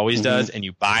like it always does, and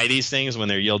you buy these things when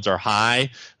their yields are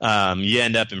high, you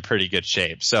end up in pretty good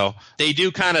shape. So they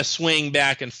do kind of swing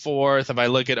back and forth. If I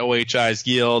look at OHI's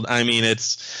yield, I mean,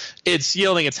 it's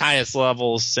yielding its highest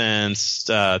levels since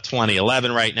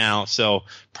 2011 right now. So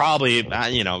probably,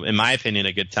 in my opinion,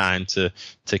 a good time to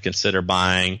consider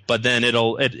buying. But then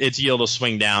its yield will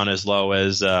swing down as low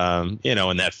as, in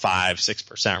that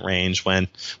 5-6% range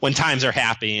when times are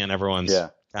happy and everyone's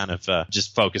kind of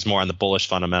just focus more on the bullish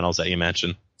fundamentals that you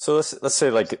mentioned. So let's say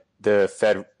like the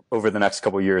Fed over the next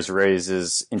couple of years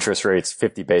raises interest rates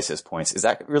 50 basis points. Is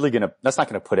that really that's not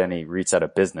going to put any REITs out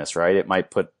of business, right? It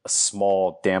might put a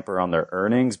small damper on their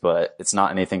earnings, but it's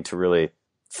not anything to really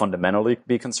fundamentally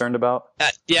be concerned about?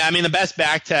 Yeah, I mean, the best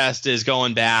back test is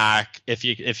going back if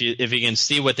you can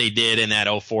see what they did in that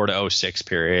 04 to 06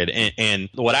 period. And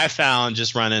what I found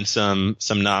just running some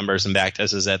numbers and back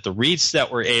tests is that the REITs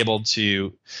that were able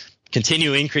to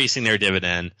continue increasing their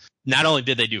dividend, not only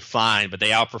did they do fine, but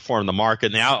they outperformed the market,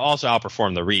 and they also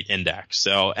outperformed the REIT index.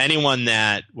 So anyone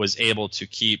that was able to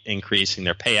keep increasing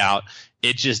their payout,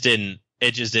 it just didn't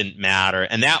matter.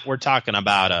 And that we're talking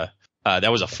about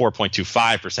that was a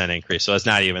 4.25% increase. So that's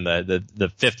not even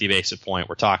the 50 basis point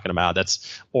we're talking about.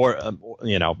 That's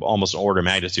almost an order of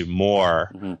magnitude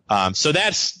more. So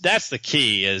that's the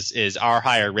key is are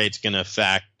higher rates going to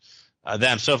affect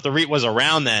them? So if the REIT was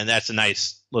around then, that's a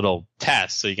nice little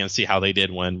test. So you can see how they did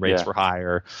when rates were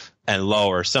higher and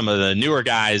lower. Some of the newer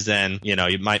guys, then, you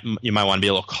might want to be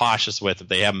a little cautious with if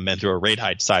they haven't been through a rate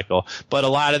hike cycle. But a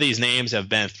lot of these names have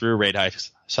been through rate hike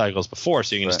cycles before,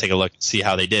 so you can just take a look and see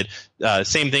how they did.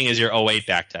 Same thing as your 08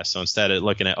 back test. So instead of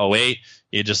looking at 08,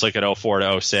 you just look at 04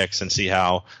 to 06 and see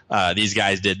how these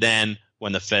guys did then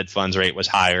when the Fed funds rate was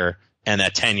higher and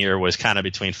that 10-year was kind of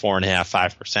between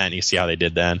 4.5-5%. You see how they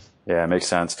did then. Yeah, makes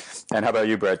sense. And how about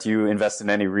you, Brett? Do you invest in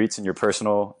any REITs in your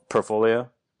personal portfolio?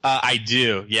 I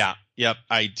do. Yeah. Yep.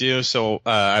 I do. So,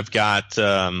 I've got,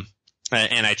 and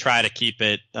I try to keep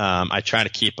it, I try to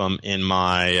keep them in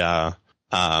my,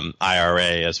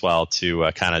 IRA as well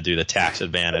to, kind of do the tax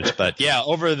advantage. But yeah,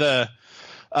 over the,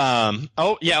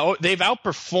 they've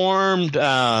outperformed,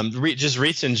 just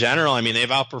REITs in general. I mean, they've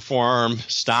outperformed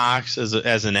stocks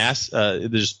as an S,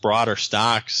 there's broader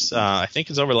stocks. I think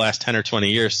it's over the last 10 or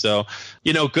 20 years. So,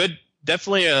 good.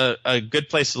 Definitely a good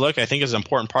place to look. I think is an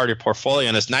important part of your portfolio,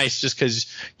 and it's nice just because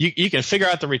you can figure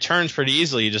out the returns pretty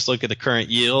easily. You just look at the current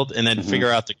yield and then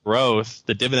figure out the growth,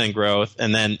 the dividend growth,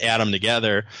 and then add them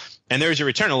together. And there's your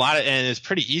return. And it's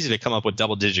pretty easy to come up with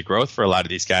double-digit growth for a lot of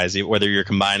these guys, whether you're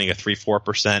combining a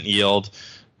 3-4% yield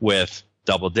with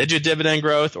double-digit dividend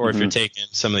growth, or if you're taking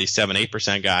some of these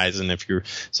 7-8% guys, and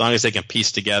as long as they can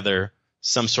piece together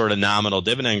some sort of nominal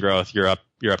dividend growth, you're up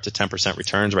to 10%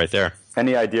 returns right there.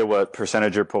 Any idea what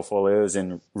percentage your portfolio is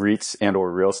in REITs and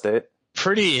or real estate?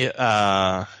 Pretty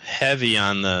heavy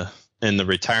in the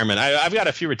retirement. I've got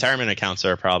a few retirement accounts that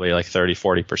are probably like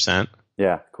 30-40%.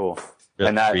 Yeah, cool.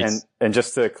 And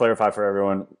just to clarify for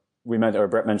everyone,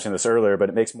 Brett mentioned this earlier, but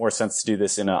it makes more sense to do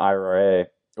this in an IRA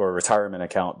or a retirement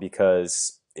account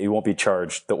because you won't be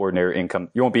charged the ordinary income.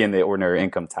 You won't be in the ordinary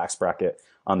income tax bracket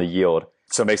on the yield.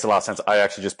 So it makes a lot of sense. I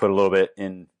actually just put a little bit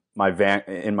in my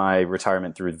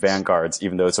retirement through Vanguard's,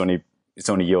 even though it's only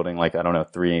yielding like, I don't know,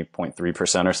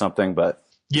 3.3% or something, but.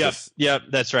 Yep,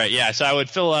 that's right. Yeah. So I would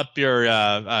fill up your,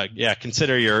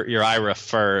 consider your IRA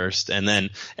first, and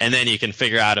then you can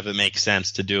figure out if it makes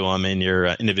sense to do them in your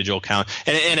individual account.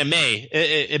 And it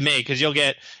may, cause you'll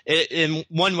get, in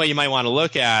one way you might want to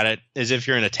look at it is if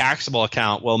you're in a taxable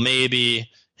account, well, maybe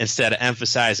instead of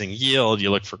emphasizing yield, you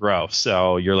look for growth.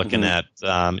 So you're looking at,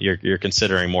 you're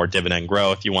considering more dividend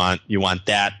growth. You want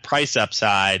that price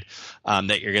upside,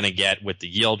 that you're going to get with the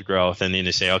yield growth. And then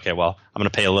you say, okay, well, I'm going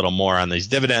to pay a little more on these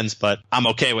dividends, but I'm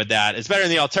okay with that. It's better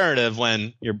than the alternative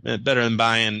when you're better than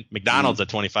buying McDonald's at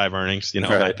 25 earnings, in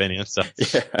my opinion. So,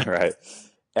 yeah, right.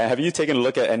 Have you taken a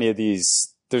look at any of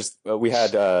these? We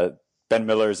had, Ben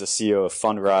Miller is the CEO of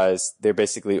Fundrise. They're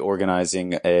basically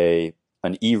organizing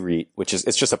an E-REIT,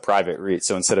 it's just a private REIT.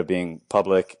 So instead of being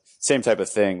public, same type of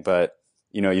thing, but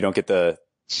you don't get the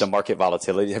market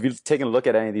volatility. Have you taken a look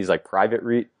at any of these like private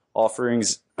REIT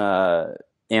offerings, and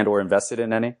or invested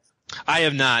in any? I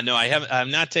have not. No, I haven't. I'm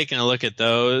not taking a look at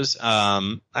those.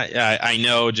 I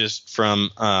know just from,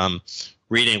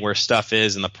 reading where stuff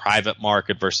is in the private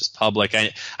market versus public.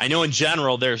 I know in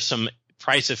general, there's some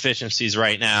price efficiencies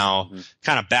right now,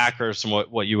 kind of backwards from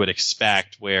what you would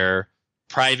expect, where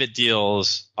private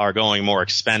deals are going more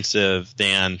expensive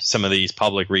than some of these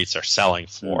public REITs are selling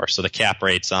for. So the cap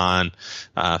rates on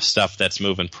stuff that's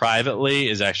moving privately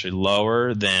is actually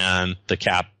lower than the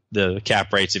cap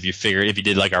rates. If you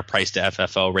did like our price to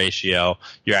FFO ratio,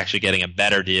 you're actually getting a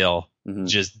better deal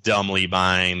just dumbly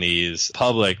buying these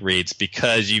public REITs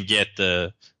because you get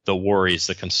the worries,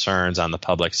 the concerns on the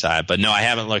public side. But no, I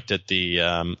haven't looked at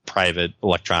the private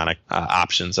electronic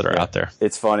options that are out there.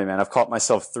 It's funny, man. I've caught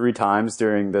myself 3 times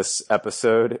during this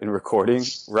episode in recording,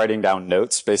 writing down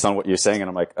notes based on what you're saying. And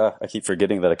I'm like, I keep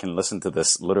forgetting that I can listen to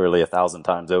this literally 1,000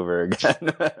 times over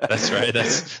again. That's right.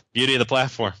 That's beauty of the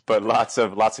platform. But lots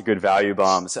of good value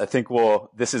bombs. I think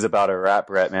this is about a wrap,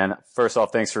 Brett, man. First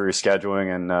off, thanks for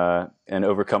rescheduling and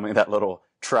overcoming that little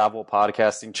travel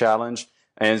podcasting challenge.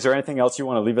 And is there anything else you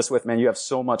want to leave us with, man? You have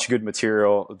so much good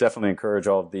material. I'll definitely encourage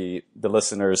all of the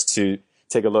listeners to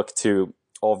take a look to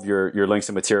all of your links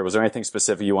and material. Was there anything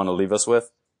specific you want to leave us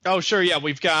with? Oh, sure. Yeah,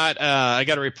 we've got I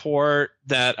got a report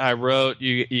that I wrote.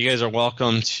 You guys are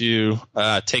welcome to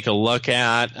take a look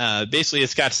at. Basically,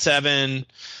 it's got seven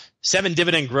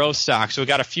dividend growth stocks. So we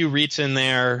got a few REITs in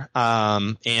there,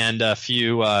 and a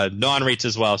few non-REITs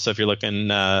as well. So if you're looking,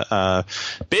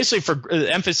 basically for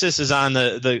emphasis is on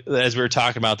the as we were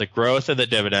talking about, the growth of the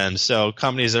dividends. So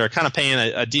companies that are kind of paying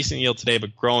a decent yield today,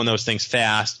 but growing those things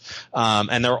fast.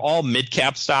 And they're all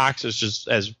mid-cap stocks. It's just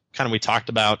as kind of we talked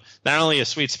about, not only a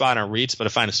sweet spot on REITs, but I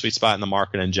find a sweet spot in the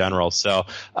market in general. So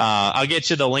I'll get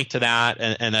you the link to that,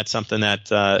 and that's something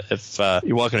that if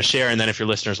you're welcome to share. And then if your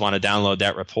listeners want to download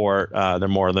that report, they're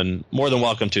more than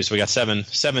welcome to. So we got seven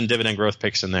dividend growth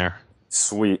picks in there.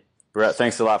 Sweet. Brett,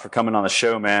 thanks a lot for coming on the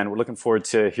show, man. We're looking forward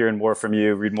to hearing more from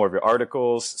you, read more of your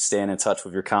articles, staying in touch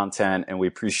with your content, and we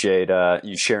appreciate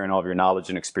you sharing all of your knowledge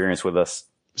and experience with us.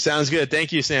 Sounds good.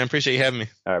 Thank you, Sam. Appreciate you having me.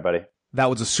 All right, buddy. That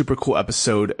was a super cool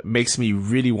episode. Makes me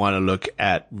really want to look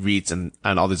at REITs and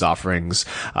all these offerings.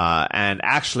 And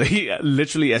actually,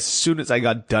 literally, as soon as I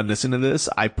got done listening to this,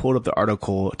 I pulled up the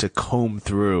article to comb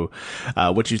through.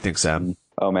 What do you think, Sam?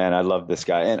 Oh, man, I love this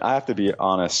guy. And I have to be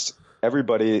honest,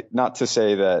 everybody, not to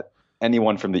say that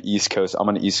anyone from the East Coast, I'm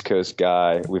an East Coast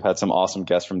guy. We've had some awesome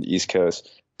guests from the East Coast,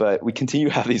 but we continue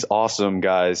to have these awesome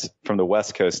guys from the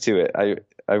West Coast too.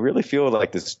 I really feel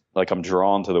like I'm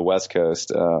drawn to the West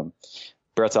Coast.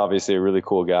 Brett's obviously a really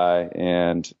cool guy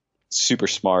and super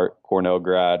smart Cornell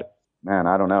grad. Man,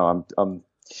 I don't know.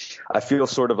 I feel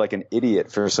sort of like an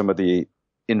idiot for some of the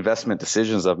investment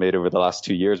decisions I've made over the last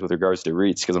 2 years with regards to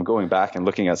REITs, because I'm going back and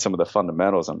looking at some of the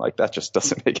fundamentals. I'm like, that just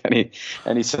doesn't make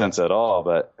any sense at all,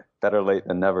 but better late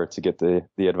than never to get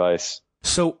the advice.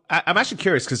 So I'm actually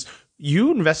curious because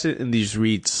you invested in these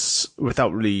REITs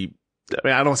without really, I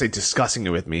mean, I don't want to say discussing it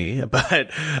with me,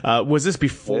 but was this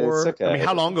before? It's okay. I mean,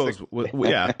 how long ago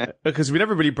yeah, because we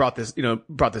never really brought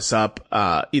this up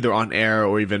either on air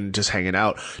or even just hanging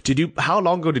out. How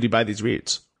long ago did you buy these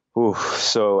REITs? Ooh,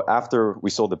 so after we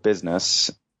sold the business,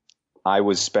 I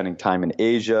was spending time in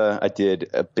Asia. I did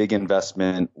a big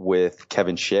investment with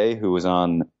Kevin Shea, who was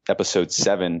on episode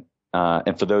 7.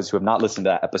 And for those who have not listened to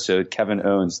that episode, Kevin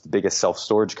owns the biggest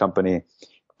self-storage company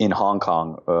in Hong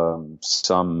Kong.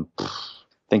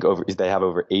 They have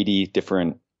over 80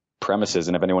 different premises.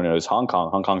 And if anyone knows Hong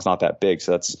Kong's not that big.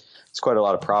 So it's quite a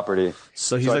lot of property.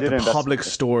 So he's like the public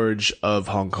storage of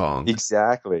Hong Kong.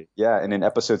 Exactly. Yeah. And in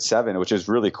episode 7, which is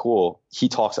really cool, he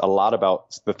talks a lot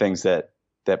about the things that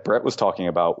Brett was talking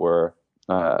about, where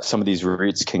some of these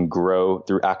REITs can grow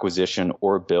through acquisition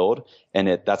or build.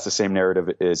 And that's the same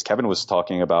narrative as Kevin was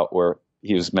talking about, where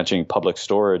he was mentioning public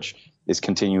storage is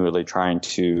continually trying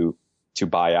to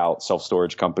buy out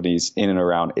self-storage companies in and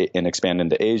around and expand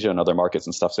into Asia and other markets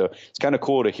and stuff. So it's kind of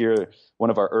cool to hear one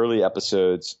of our early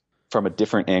episodes from a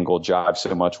different angle jive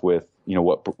so much with,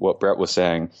 what Brett was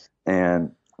saying.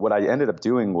 And what I ended up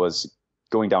doing was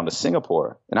going down to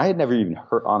Singapore, and I had never even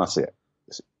heard, honestly,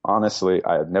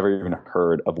 I had never even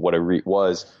heard of what a REIT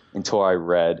was until I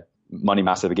read Money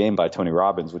Master the Game by Tony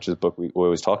Robbins, which is a book we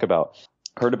always talk about.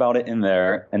 Heard about it in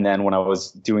there. And then when I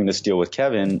was doing this deal with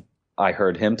Kevin, I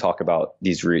heard him talk about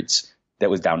these REITs that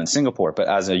was down in Singapore. But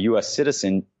as a U.S.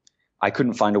 citizen, I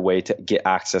couldn't find a way to get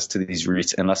access to these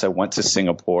REITs unless I went to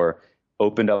Singapore,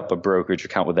 opened up a brokerage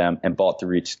account with them, and bought the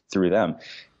REITs through them.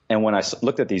 And when I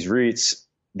looked at these REITs,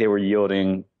 they were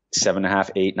yielding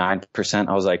 7.5%, 8%, 9%.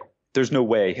 I was like, there's no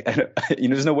way,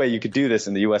 there's no way you could do this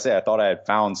in the USA. I thought I had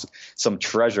found some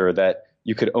treasure that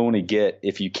you could only get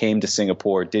if you came to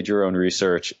Singapore, did your own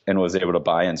research, and was able to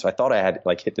buy in. So I thought I had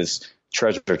hit this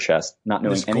treasure chest, not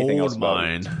knowing anything else about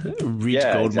it.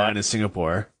 Gold mine in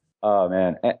Singapore. Oh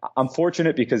man, and I'm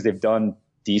fortunate because they've done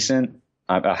decent.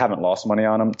 I haven't lost money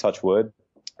on them, touch wood,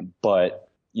 but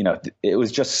it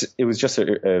was just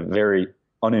a very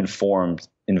uninformed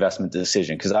investment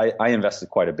decision, because I invested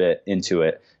quite a bit into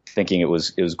it thinking it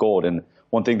was gold. And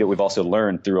one thing that we've also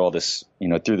learned through all this,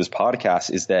 through this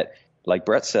podcast, is that, like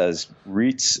Brett says,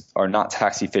 REITs are not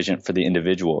tax efficient for the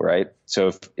individual, right?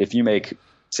 So if you make,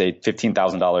 say,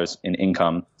 $15,000 in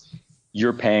income,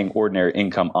 you're paying ordinary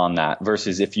income on that,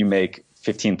 versus if you make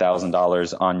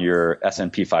 $15,000 on your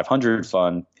S&P 500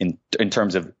 fund in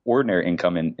terms of ordinary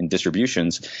income and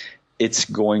distributions, it's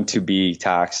going to be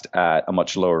taxed at a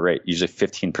much lower rate, usually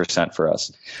 15% for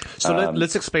us. So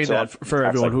let's explain that for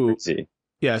everyone who,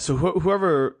 yeah. So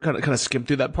whoever kind of skimmed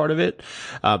through that part of it,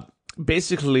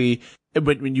 basically,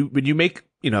 when you make,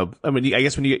 I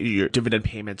guess when you get your dividend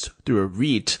payments through a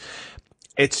REIT,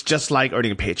 it's just like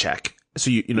earning a paycheck. So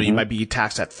you might be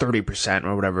taxed at 30%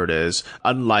 or whatever it is,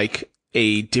 unlike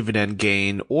a dividend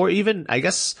gain, or even, I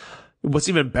guess, what's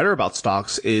even better about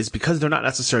stocks is because they're not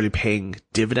necessarily paying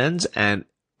dividends, and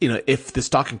if the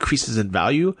stock increases in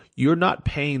value, you're not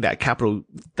paying that capital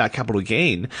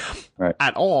gain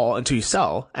at all until you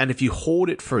sell. And if you hold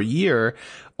it for a year,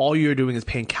 all you're doing is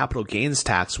paying capital gains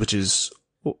tax, which is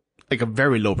like a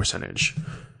very low percentage.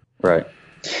 Right.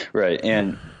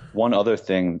 And one other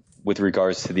thing with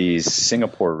regards to these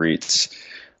Singapore REITs,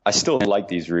 I still like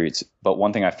these REITs, but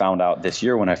one thing I found out this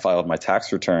year when I filed my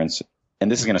tax returns,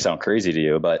 and this is going to sound crazy to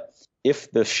you, but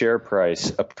if the share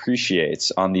price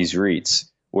appreciates on these REITs,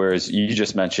 whereas you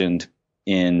just mentioned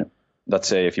let's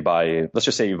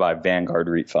just say you buy Vanguard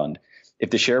REIT fund, if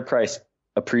the share price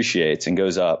appreciates and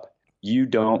goes up, you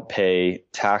don't pay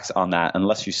tax on that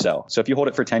unless you sell. So if you hold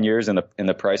it for 10 years and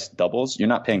the price doubles, you're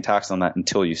not paying tax on that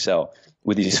until you sell.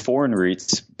 With these foreign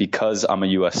REITs, because I'm a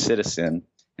U.S. citizen,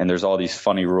 and there's all these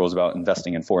funny rules about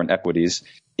investing in foreign equities,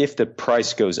 if the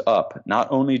price goes up, not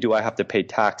only do I have to pay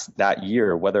tax that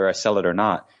year, whether I sell it or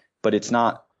not, but it's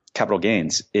not capital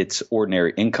gains, it's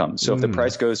ordinary income. So if the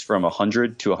price goes from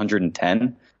 100 to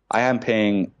 110, I am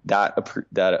paying that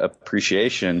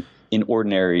appreciation in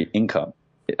ordinary income.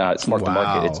 It's mark to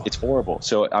market. It's horrible.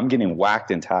 So I'm getting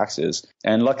whacked in taxes.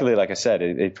 And luckily, like I said,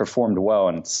 it performed well,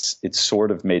 and it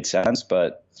sort of made sense,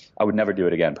 but I would never do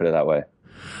it again, put it that way.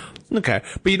 Okay.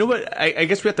 But you know what? I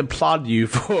guess we have to applaud you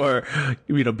for,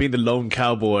 being the lone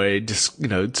cowboy, just,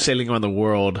 sailing around the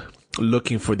world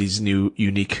looking for these new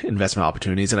unique investment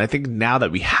opportunities. And I think now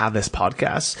that we have this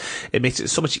podcast, it makes it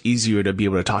so much easier to be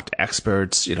able to talk to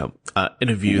experts,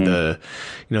 interview the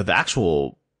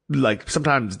actual, like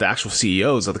sometimes the actual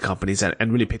CEOs of the companies,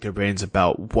 and really pick their brains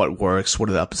about what works, what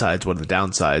are the upsides, what are the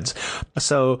downsides.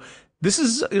 So this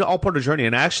is all part of the journey.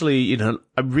 And actually,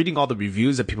 I'm reading all the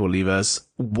reviews that people leave us.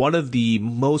 One of the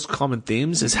most common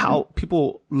themes is how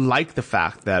people like the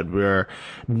fact that we're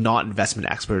not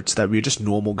investment experts, that we're just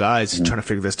normal guys trying to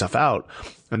figure this stuff out.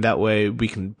 And that way we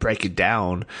can break it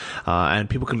down, and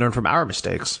people can learn from our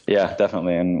mistakes. Yeah,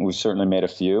 definitely. And we've certainly made a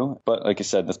few. But like I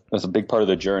said, that's a big part of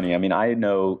the journey. I mean, I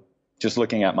know, just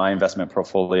looking at my investment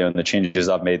portfolio and the changes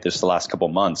I've made this the last couple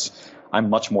of months, I'm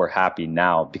much more happy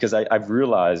now because I've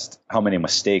realized how many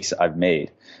mistakes I've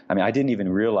made. I mean, I didn't even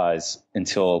realize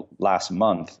until last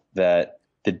month that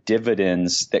the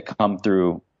dividends that come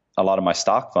through a lot of my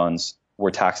stock funds were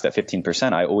taxed at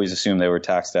 15%. I always assumed they were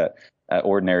taxed at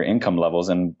ordinary income levels,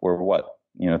 and we're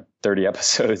 30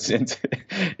 episodes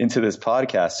into this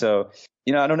podcast. So,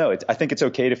 I don't know. I think it's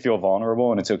okay to feel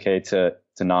vulnerable, and it's okay to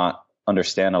not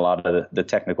understand a lot of the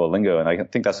technical lingo. And I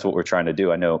think that's what we're trying to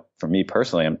do. I know for me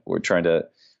personally, we're trying to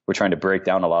break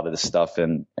down a lot of this stuff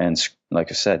and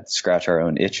like I said, scratch our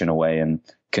own itch in a way and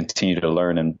continue to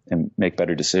learn and make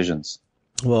better decisions.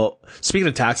 Well, speaking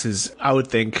of taxes, I would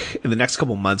think in the next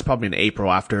couple of months, probably in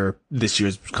April after this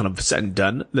year's kind of said and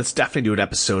done, let's definitely do an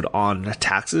episode on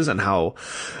taxes and how,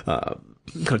 kind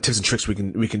of tips and tricks we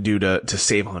can do to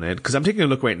save on it. Cause I'm taking a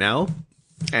look right now,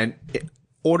 and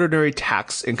ordinary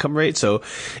tax income rate. So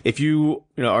if you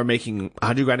are making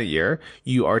 $100,000 a year,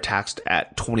 you are taxed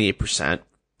at 28%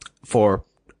 for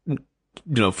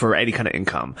any kind of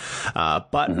income.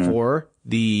 But for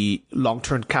the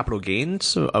long-term capital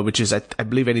gains, which is, I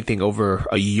believe, anything over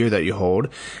a year that you hold,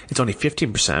 it's only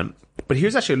 15%. But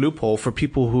here's actually a loophole for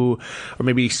people who are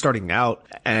maybe starting out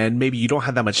and maybe you don't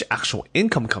have that much actual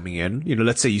income coming in.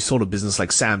 Let's say you sold a business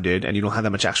like Sam did and you don't have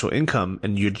that much actual income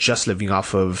and you're just living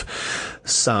off of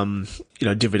some,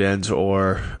 dividends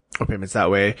or payments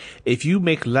that way. If you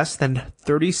make less than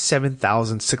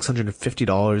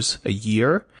 $37,650 a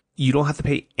year, you don't have to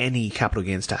pay any capital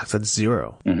gains tax. That's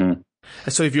zero. And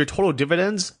so if your total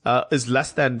dividends is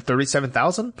less than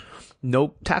 37,000,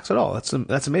 no tax at all.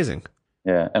 That's amazing.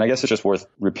 Yeah. And I guess it's just worth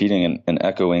repeating and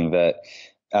echoing that,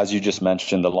 as you just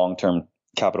mentioned, the long-term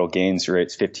capital gains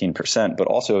rate's 15%, but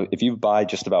also if you buy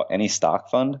just about any stock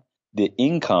fund, the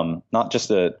income, not just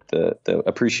the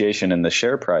appreciation in the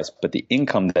share price, but the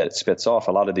income that it spits off,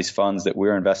 a lot of these funds that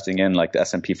we're investing in, like the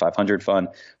S&P 500 fund,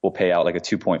 will pay out like a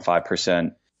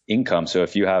 2.5% income. So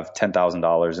if you have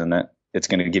 $10,000 in it, it's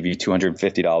going to give you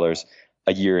 $250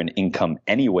 a year in income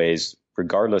anyways,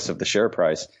 regardless of the share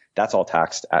price. That's all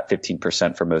taxed at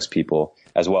 15% for most people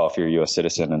as well, if you're a U.S.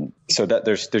 citizen. And so that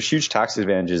there's huge tax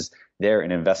advantages there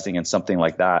in investing in something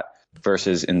like that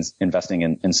versus investing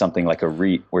in something like a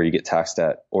REIT where you get taxed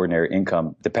at ordinary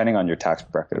income, depending on your tax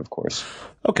bracket, of course.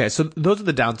 Okay, so those are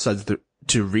the downsides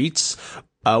to REITs.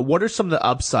 What are some of the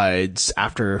upsides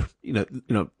after you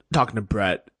know talking to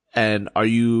Brett? And are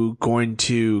you going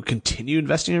to continue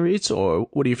investing in REITs, or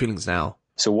what are your feelings now?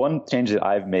 So one change that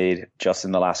I've made just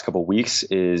in the last couple of weeks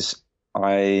is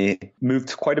I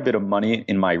moved quite a bit of money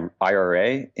in my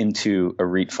IRA into a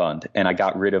REIT fund, and I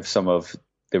got rid of some of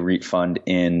the REIT fund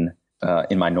in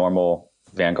my normal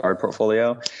Vanguard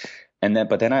portfolio.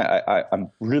 But then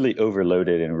I'm really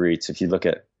overloaded in REITs. If you look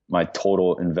at my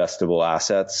total investable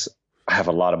assets, I have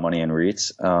a lot of money in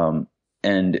REITs.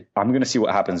 And I'm going to see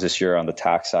what happens this year on the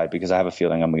tax side, because I have a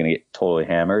feeling I'm going to get totally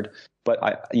hammered. But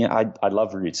I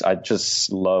love REITs. I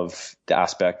just love the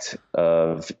aspect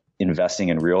of investing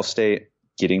in real estate,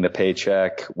 getting the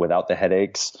paycheck without the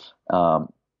headaches.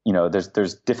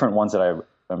 There's different ones that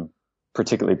I'm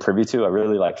particularly privy to. I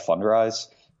really like Fundrise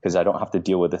because I don't have to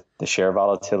deal with the share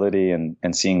volatility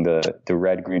and seeing the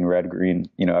red, green,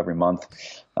 every month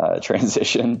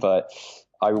transition. But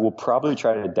I will probably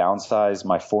try to downsize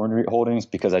my foreign REIT holdings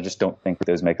because I just don't think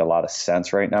those make a lot of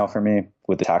sense right now for me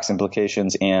with the tax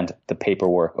implications and the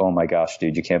paperwork. Oh my gosh,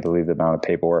 dude, you can't believe the amount of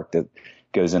paperwork that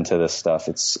goes into this stuff.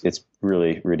 It's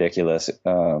really ridiculous.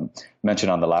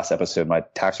 Mentioned on the last episode, my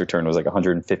tax return was like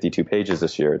 152 pages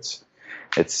this year.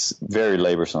 It's very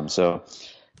laborsome. So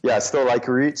yeah, I still like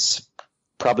REITs.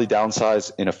 Probably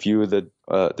downsize in a few of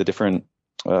the different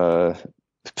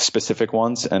specific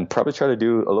ones, and probably try to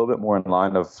do a little bit more in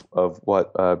line of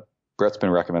what Brett's been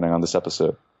recommending on this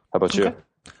episode. How about you?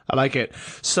 I like it.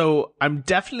 So I'm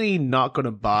definitely not going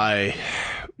to buy,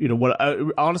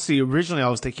 honestly, originally I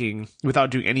was thinking,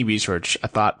 without doing any research, I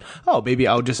thought, oh, maybe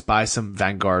I'll just buy some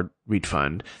Vanguard REIT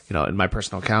fund, in my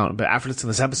personal account. But after listening to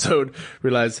this episode,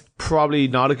 realized probably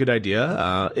not a good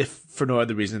idea, if for no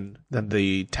other reason than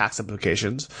the tax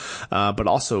implications. But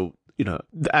also,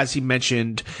 as he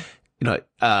mentioned,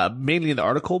 mainly in the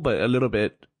article, but a little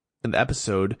bit in the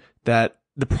episode, that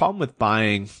the problem with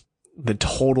buying the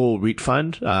total REIT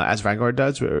fund, as Vanguard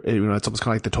does, where, it's almost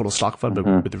kind of like the total stock fund, but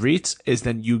with the REITs, is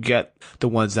then you get the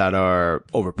ones that are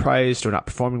overpriced or not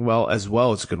performing well as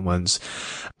good ones.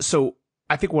 So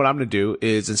I think what I'm going to do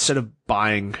is, instead of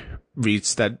buying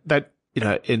REITs that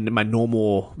in my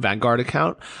normal Vanguard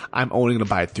account, I'm only going to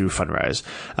buy it through Fundrise.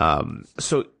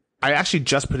 So I actually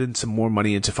just put in some more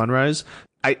money into Fundrise.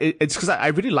 It's because I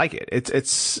really like it.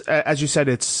 It's as you said,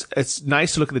 it's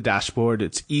nice to look at the dashboard.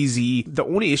 It's easy. The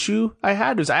only issue I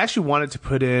had was I actually wanted to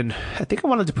put in like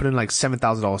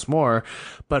 $7,000 more,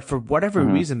 but for whatever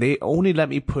reason, they only let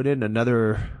me put in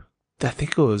another, I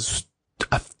think it was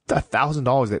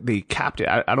 $1,000 that they capped it.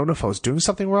 I don't know if I was doing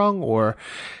something wrong or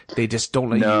they just don't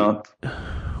let you.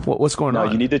 What's going on?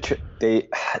 No, you need to,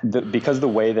 because the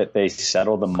way that they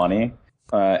settle the money,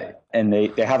 and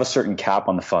they have a certain cap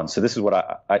on the fund. So this is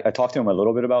what I talked to him a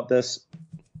little bit about this.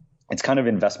 It's kind of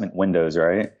investment windows,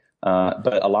 right?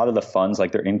 But a lot of the funds,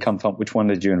 like their income fund, which one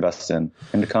did you invest in?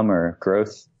 Income or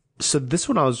growth? So this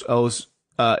one I was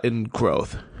in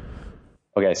growth.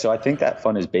 Okay. So I think that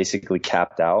fund is basically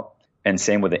capped out, and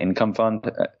same with the income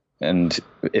fund. And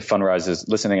if Fundrise is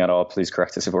listening at all, please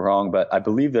correct us if we're wrong, but I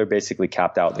believe they're basically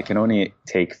capped out. They can only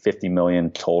take 50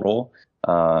 million total,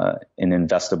 in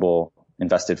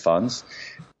invested funds.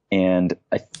 And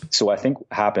so I think what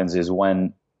happens is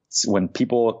when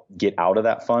people get out of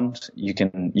that fund, you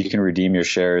can redeem your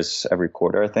shares every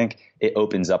quarter. I think it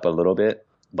opens up a little bit,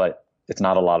 but it's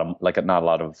not a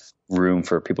lot of room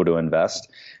for people to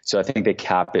invest. So I think they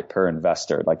cap it per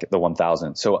investor, like the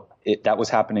 1,000. So that was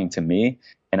happening to me,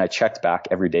 and I checked back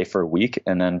every day for a week,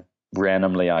 and then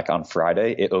randomly, like on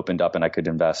Friday, it opened up and I could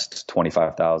invest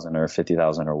 25,000 or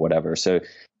 50,000 or whatever. So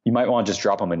you might want to just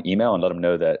drop them an email and let them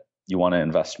know that you want to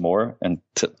invest more, and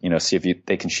see if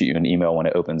they can shoot you an email when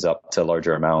it opens up to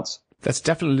larger amounts. That's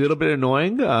definitely a little bit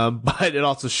annoying, but it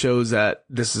also shows that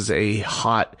this is a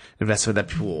hot investment that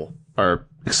people are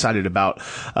excited about.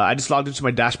 I just logged into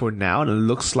my dashboard now, and it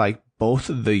looks like both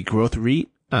the growth REIT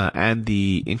and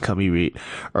the income REIT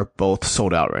are both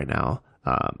sold out right now.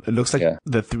 It looks like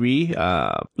the three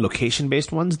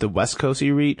location-based ones, the West Coast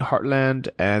REIT, Heartland,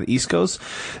 and East Coast,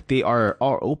 they are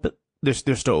all open. They're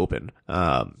still open.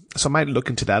 So I might look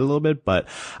into that a little bit, but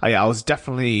I was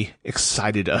definitely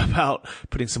excited about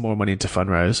putting some more money into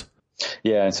Fundrise.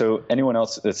 Yeah, and so anyone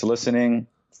else that's listening,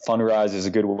 Fundrise is a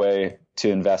good way to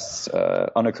invest.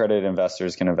 Unaccredited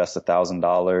investors can invest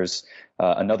 $1,000.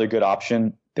 Another good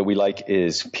option that we like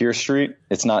is Peer Street.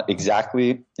 It's not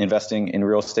exactly investing in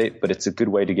real estate, but it's a good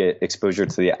way to get exposure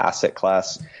to the asset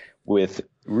class with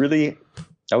really,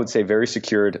 I would say, very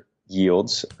secured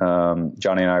yields.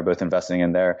 Johnny and I are both investing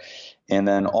in there. And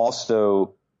then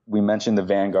also we mentioned the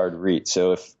Vanguard REIT.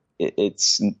 So if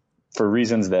it's for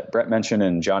reasons that Brett mentioned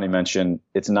and Johnny mentioned,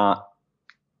 it's not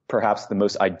perhaps the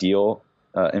most ideal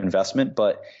investment,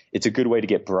 but it's a good way to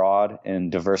get broad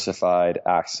and diversified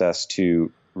access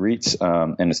to REITs,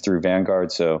 and it's through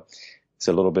Vanguard. So it's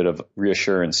a little bit of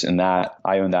reassurance in that.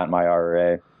 I own that in my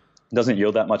IRA. It doesn't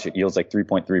yield that much. It yields like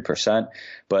 3.3%,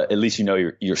 but at least you know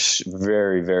you're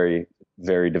very, very,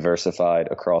 very diversified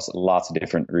across lots of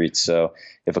different REITs. So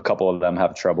if a couple of them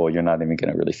have trouble, you're not even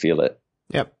going to really feel it.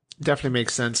 Yep, definitely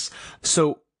makes sense.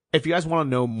 So if you guys want to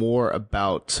know more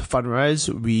about Fundrise,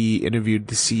 we interviewed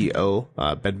the CEO,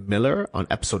 Ben Miller, on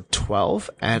episode 12.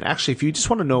 And actually, if you just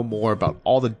want to know more about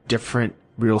all the different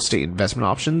real estate investment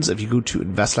options, if you go to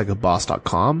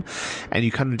investlikeaboss.com and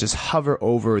you kind of just hover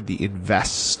over the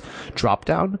invest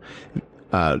dropdown,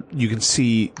 you can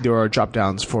see there are drop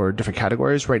downs for different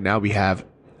categories. Right now we have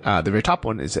the very top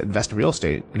one is invest in real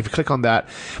estate. And if you click on that,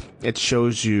 it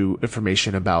shows you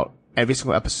information about every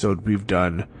single episode we've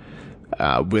done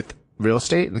with real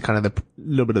estate and kind of the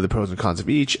little bit of the pros and cons of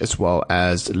each, as well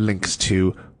as links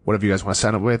to whatever you guys want to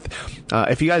sign up with.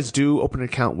 If you guys do open an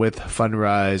account with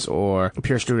Fundrise or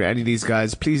Peer Street or any of these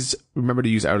guys, please remember to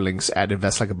use our links at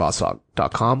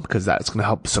investlikeaboss.com because that's going to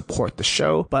help support the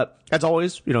show. But as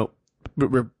always, you know,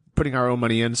 we're putting our own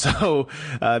money in. So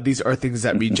these are things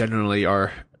that we generally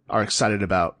are excited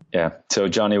about. Yeah. So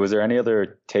Johnny, was there any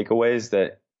other takeaways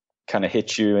that kind of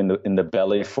hit you in the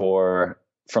belly from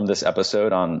this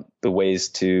episode on the ways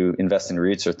to invest in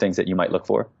REITs or things that you might look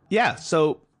for? Yeah.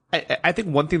 So I think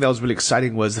one thing that was really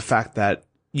exciting was the fact that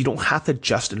you don't have to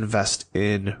just invest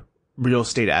in real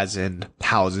estate as in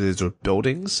houses or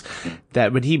buildings.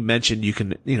 That when he mentioned you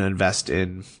can, you know, invest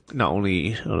in not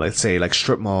only, let's say, like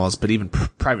strip malls, but even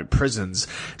private prisons,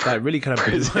 that really kind of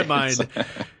blew my mind.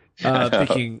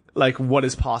 Thinking like what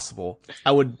is possible.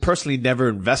 I would personally never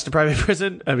invest in private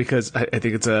prison because I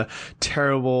think it's a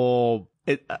terrible,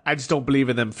 I just don't believe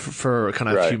in them for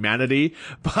kind of humanity,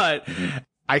 but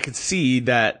I can see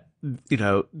that, you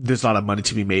know, there's a lot of money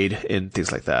to be made in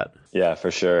things like that. Yeah,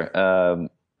 for sure.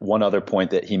 One other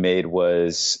point that he made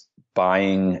was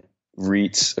buying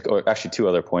REITs, or actually two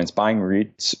other points, buying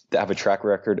REITs that have a track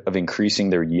record of increasing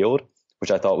their yield,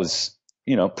 which I thought was,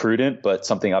 you know, prudent, but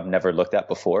something I've never looked at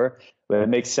before. But it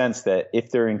makes sense that if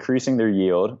they're increasing their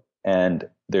yield and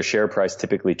their share price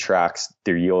typically tracks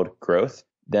their yield growth,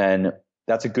 then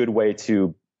that's a good way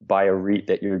to buy a REIT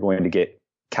that you're going to get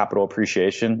capital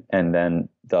appreciation and then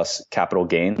thus capital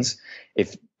gains.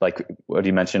 If, like what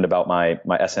you mentioned about my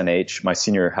SNH, my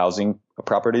senior housing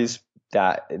properties,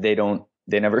 that they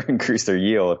never increase their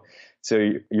yield.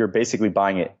 So you're basically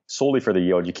buying it solely for the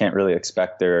yield. You can't really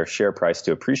expect their share price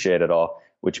to appreciate at all,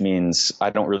 which means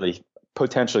I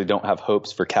potentially don't have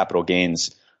hopes for capital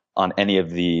gains on any of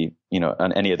the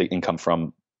income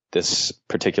from this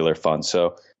particular fund.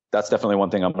 So that's definitely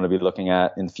one thing I'm going to be looking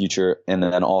at in the future. And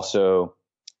then also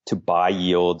to buy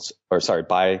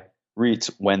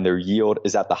REITs when their yield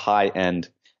is at the high end.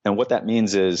 And what that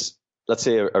means is, let's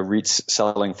say a REIT's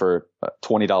selling for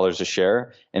 $20 a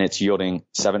share and it's yielding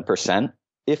 7%.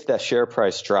 If that share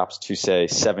price drops to say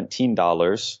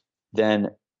 $17, then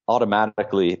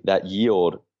automatically that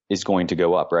yield is going to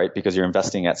go up, right? Because you're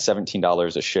investing at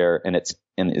 $17 a share and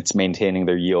it's maintaining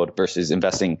their yield versus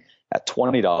investing at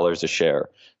 $20 a share.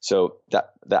 So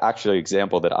the actual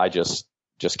example that I just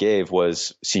gave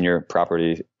was senior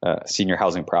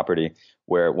housing property,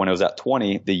 where when it was at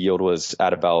 20, the yield was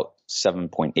at about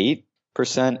 7.8%.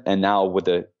 And now with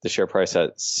the share price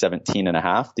at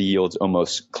 17.5, the yield's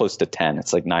almost close to 10.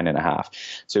 It's like 9.5.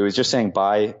 So it was just saying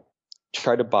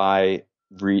try to buy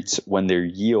REITs when their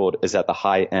yield is at the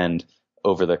high end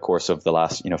over the course of the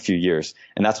last, few years.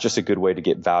 And that's just a good way to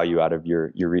get value out of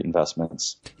your REIT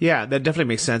investments. Yeah, that definitely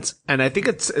makes sense. And I think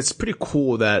it's pretty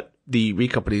cool that the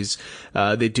REIT companies,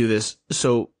 they do this.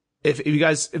 So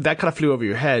if that kind of flew over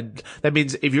your head, that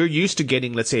means if you're used to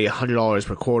getting, let's say, $100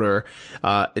 per quarter,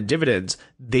 in dividends,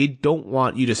 they don't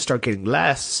want you to start getting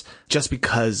less just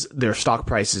because their stock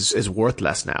price is worth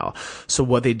less now. So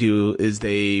what they do is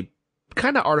they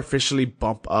kind of artificially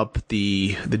bump up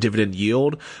the dividend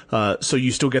yield, so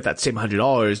you still get that same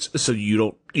 $100, so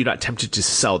you're not tempted to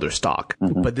sell their stock.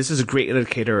 Mm-hmm. But this is a great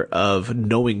indicator of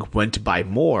knowing when to buy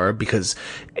more, because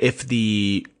if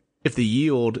the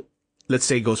yield, let's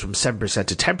say, goes from 7%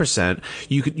 to 10%,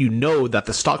 you know that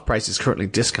the stock price is currently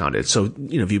discounted. So,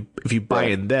 if you buy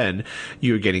in, then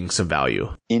you're getting some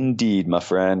value. Indeed, my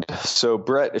friend. So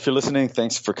Brett, if you're listening,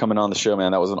 thanks for coming on the show,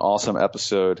 man. That was an awesome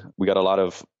episode. We got a lot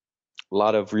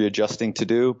of readjusting to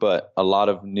do, but a lot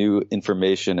of new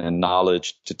information and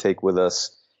knowledge to take with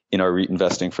us in our REIT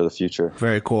investing for the future.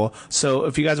 Very cool. So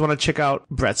if you guys want to check out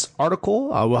Brett's article,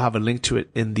 we'll have a link to it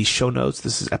in the show notes.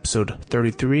 This is episode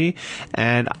 33.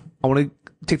 And I want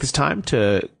to take this time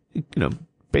to,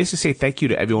 basically say thank you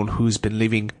to everyone who's been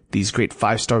leaving these great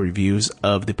 5-star reviews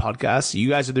of the podcast. You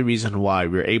guys are the reason why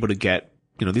we're able to get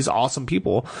these awesome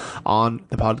people on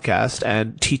the podcast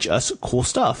and teach us cool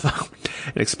stuff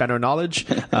and expand our knowledge.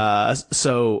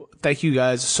 So thank you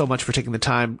guys so much for taking the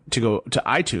time to go to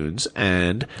iTunes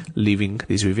and leaving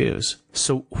these reviews.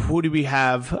 So who do we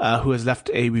have, who has left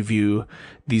a review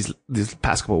these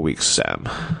past couple of weeks, Sam?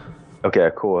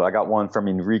 Okay, cool. I got one from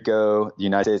Enrico, the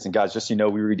United States. And guys, just so you know,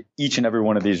 we read each and every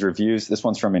one of these reviews. This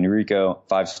one's from Enrico,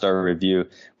 5-star review.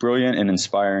 Brilliant and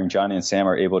inspiring. Johnny and Sam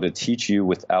are able to teach you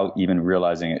without even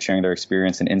realizing it, sharing their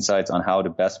experience and insights on how to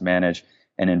best manage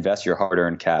and invest your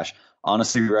hard-earned cash.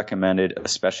 Honestly recommended,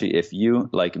 especially if you,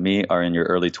 like me, are in your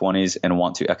early 20s and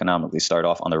want to economically start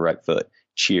off on the right foot.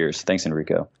 Cheers. Thanks,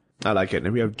 Enrico. I like it.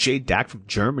 And we have Jay Dack from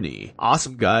Germany.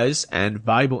 Awesome, guys, and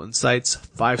valuable insights,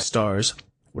 5 stars.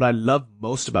 What I love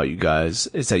most about you guys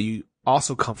is that you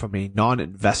also come from a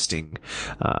non-investing,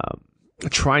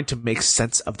 trying to make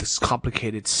sense of this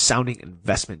complicated sounding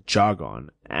investment jargon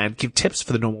and give tips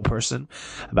for the normal person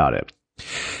about it.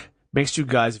 Makes you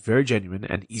guys very genuine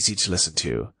and easy to listen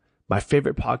to. My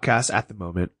favorite podcast at the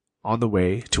moment, on the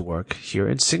way to work here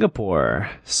in Singapore.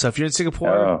 So if you're in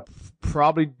Singapore,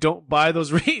 probably don't buy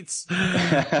those REITs.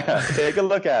 Take a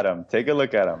look at them.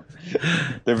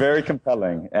 They're very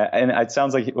compelling. And it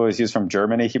sounds like he's from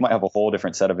Germany. He might have a whole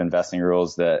different set of investing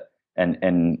rules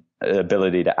and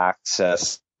ability to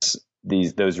access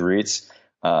those REITs.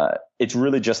 It's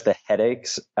really just the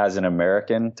headaches as an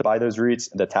American to buy those REITs,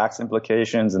 the tax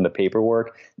implications and the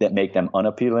paperwork that make them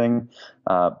unappealing.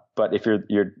 But if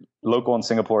you're local in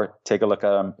Singapore, take a look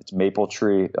at them. It's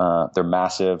Mapletree. They're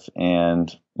massive,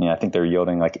 and I think they're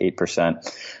yielding like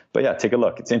 8%. But yeah, take a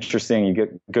look. It's interesting.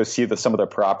 You go see some of their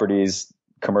properties,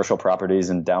 commercial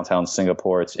properties in downtown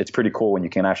Singapore. It's pretty cool when you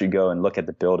can actually go and look at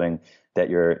the building that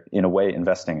you're in a way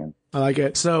investing in. I like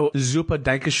it. So super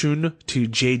dankeschön to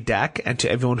Jay Dack and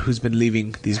to everyone who's been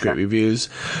leaving these great reviews.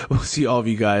 We'll see all of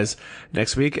you guys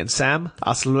next week. And Sam,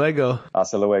 hasta luego.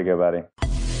 Hasta luego, buddy.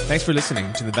 Thanks for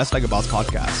listening to the Invest Like a Boss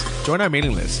podcast. Join our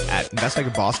mailing list at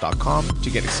investlikeaboss.com to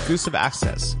get exclusive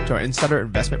access to our insider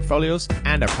investment portfolios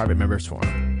and our private members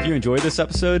forum. If you enjoyed this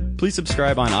episode, please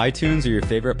subscribe on iTunes or your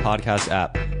favorite podcast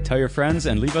app. Tell your friends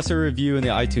and leave us a review in the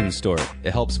iTunes store.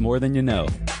 It helps more than you know.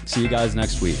 See you guys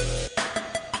next week.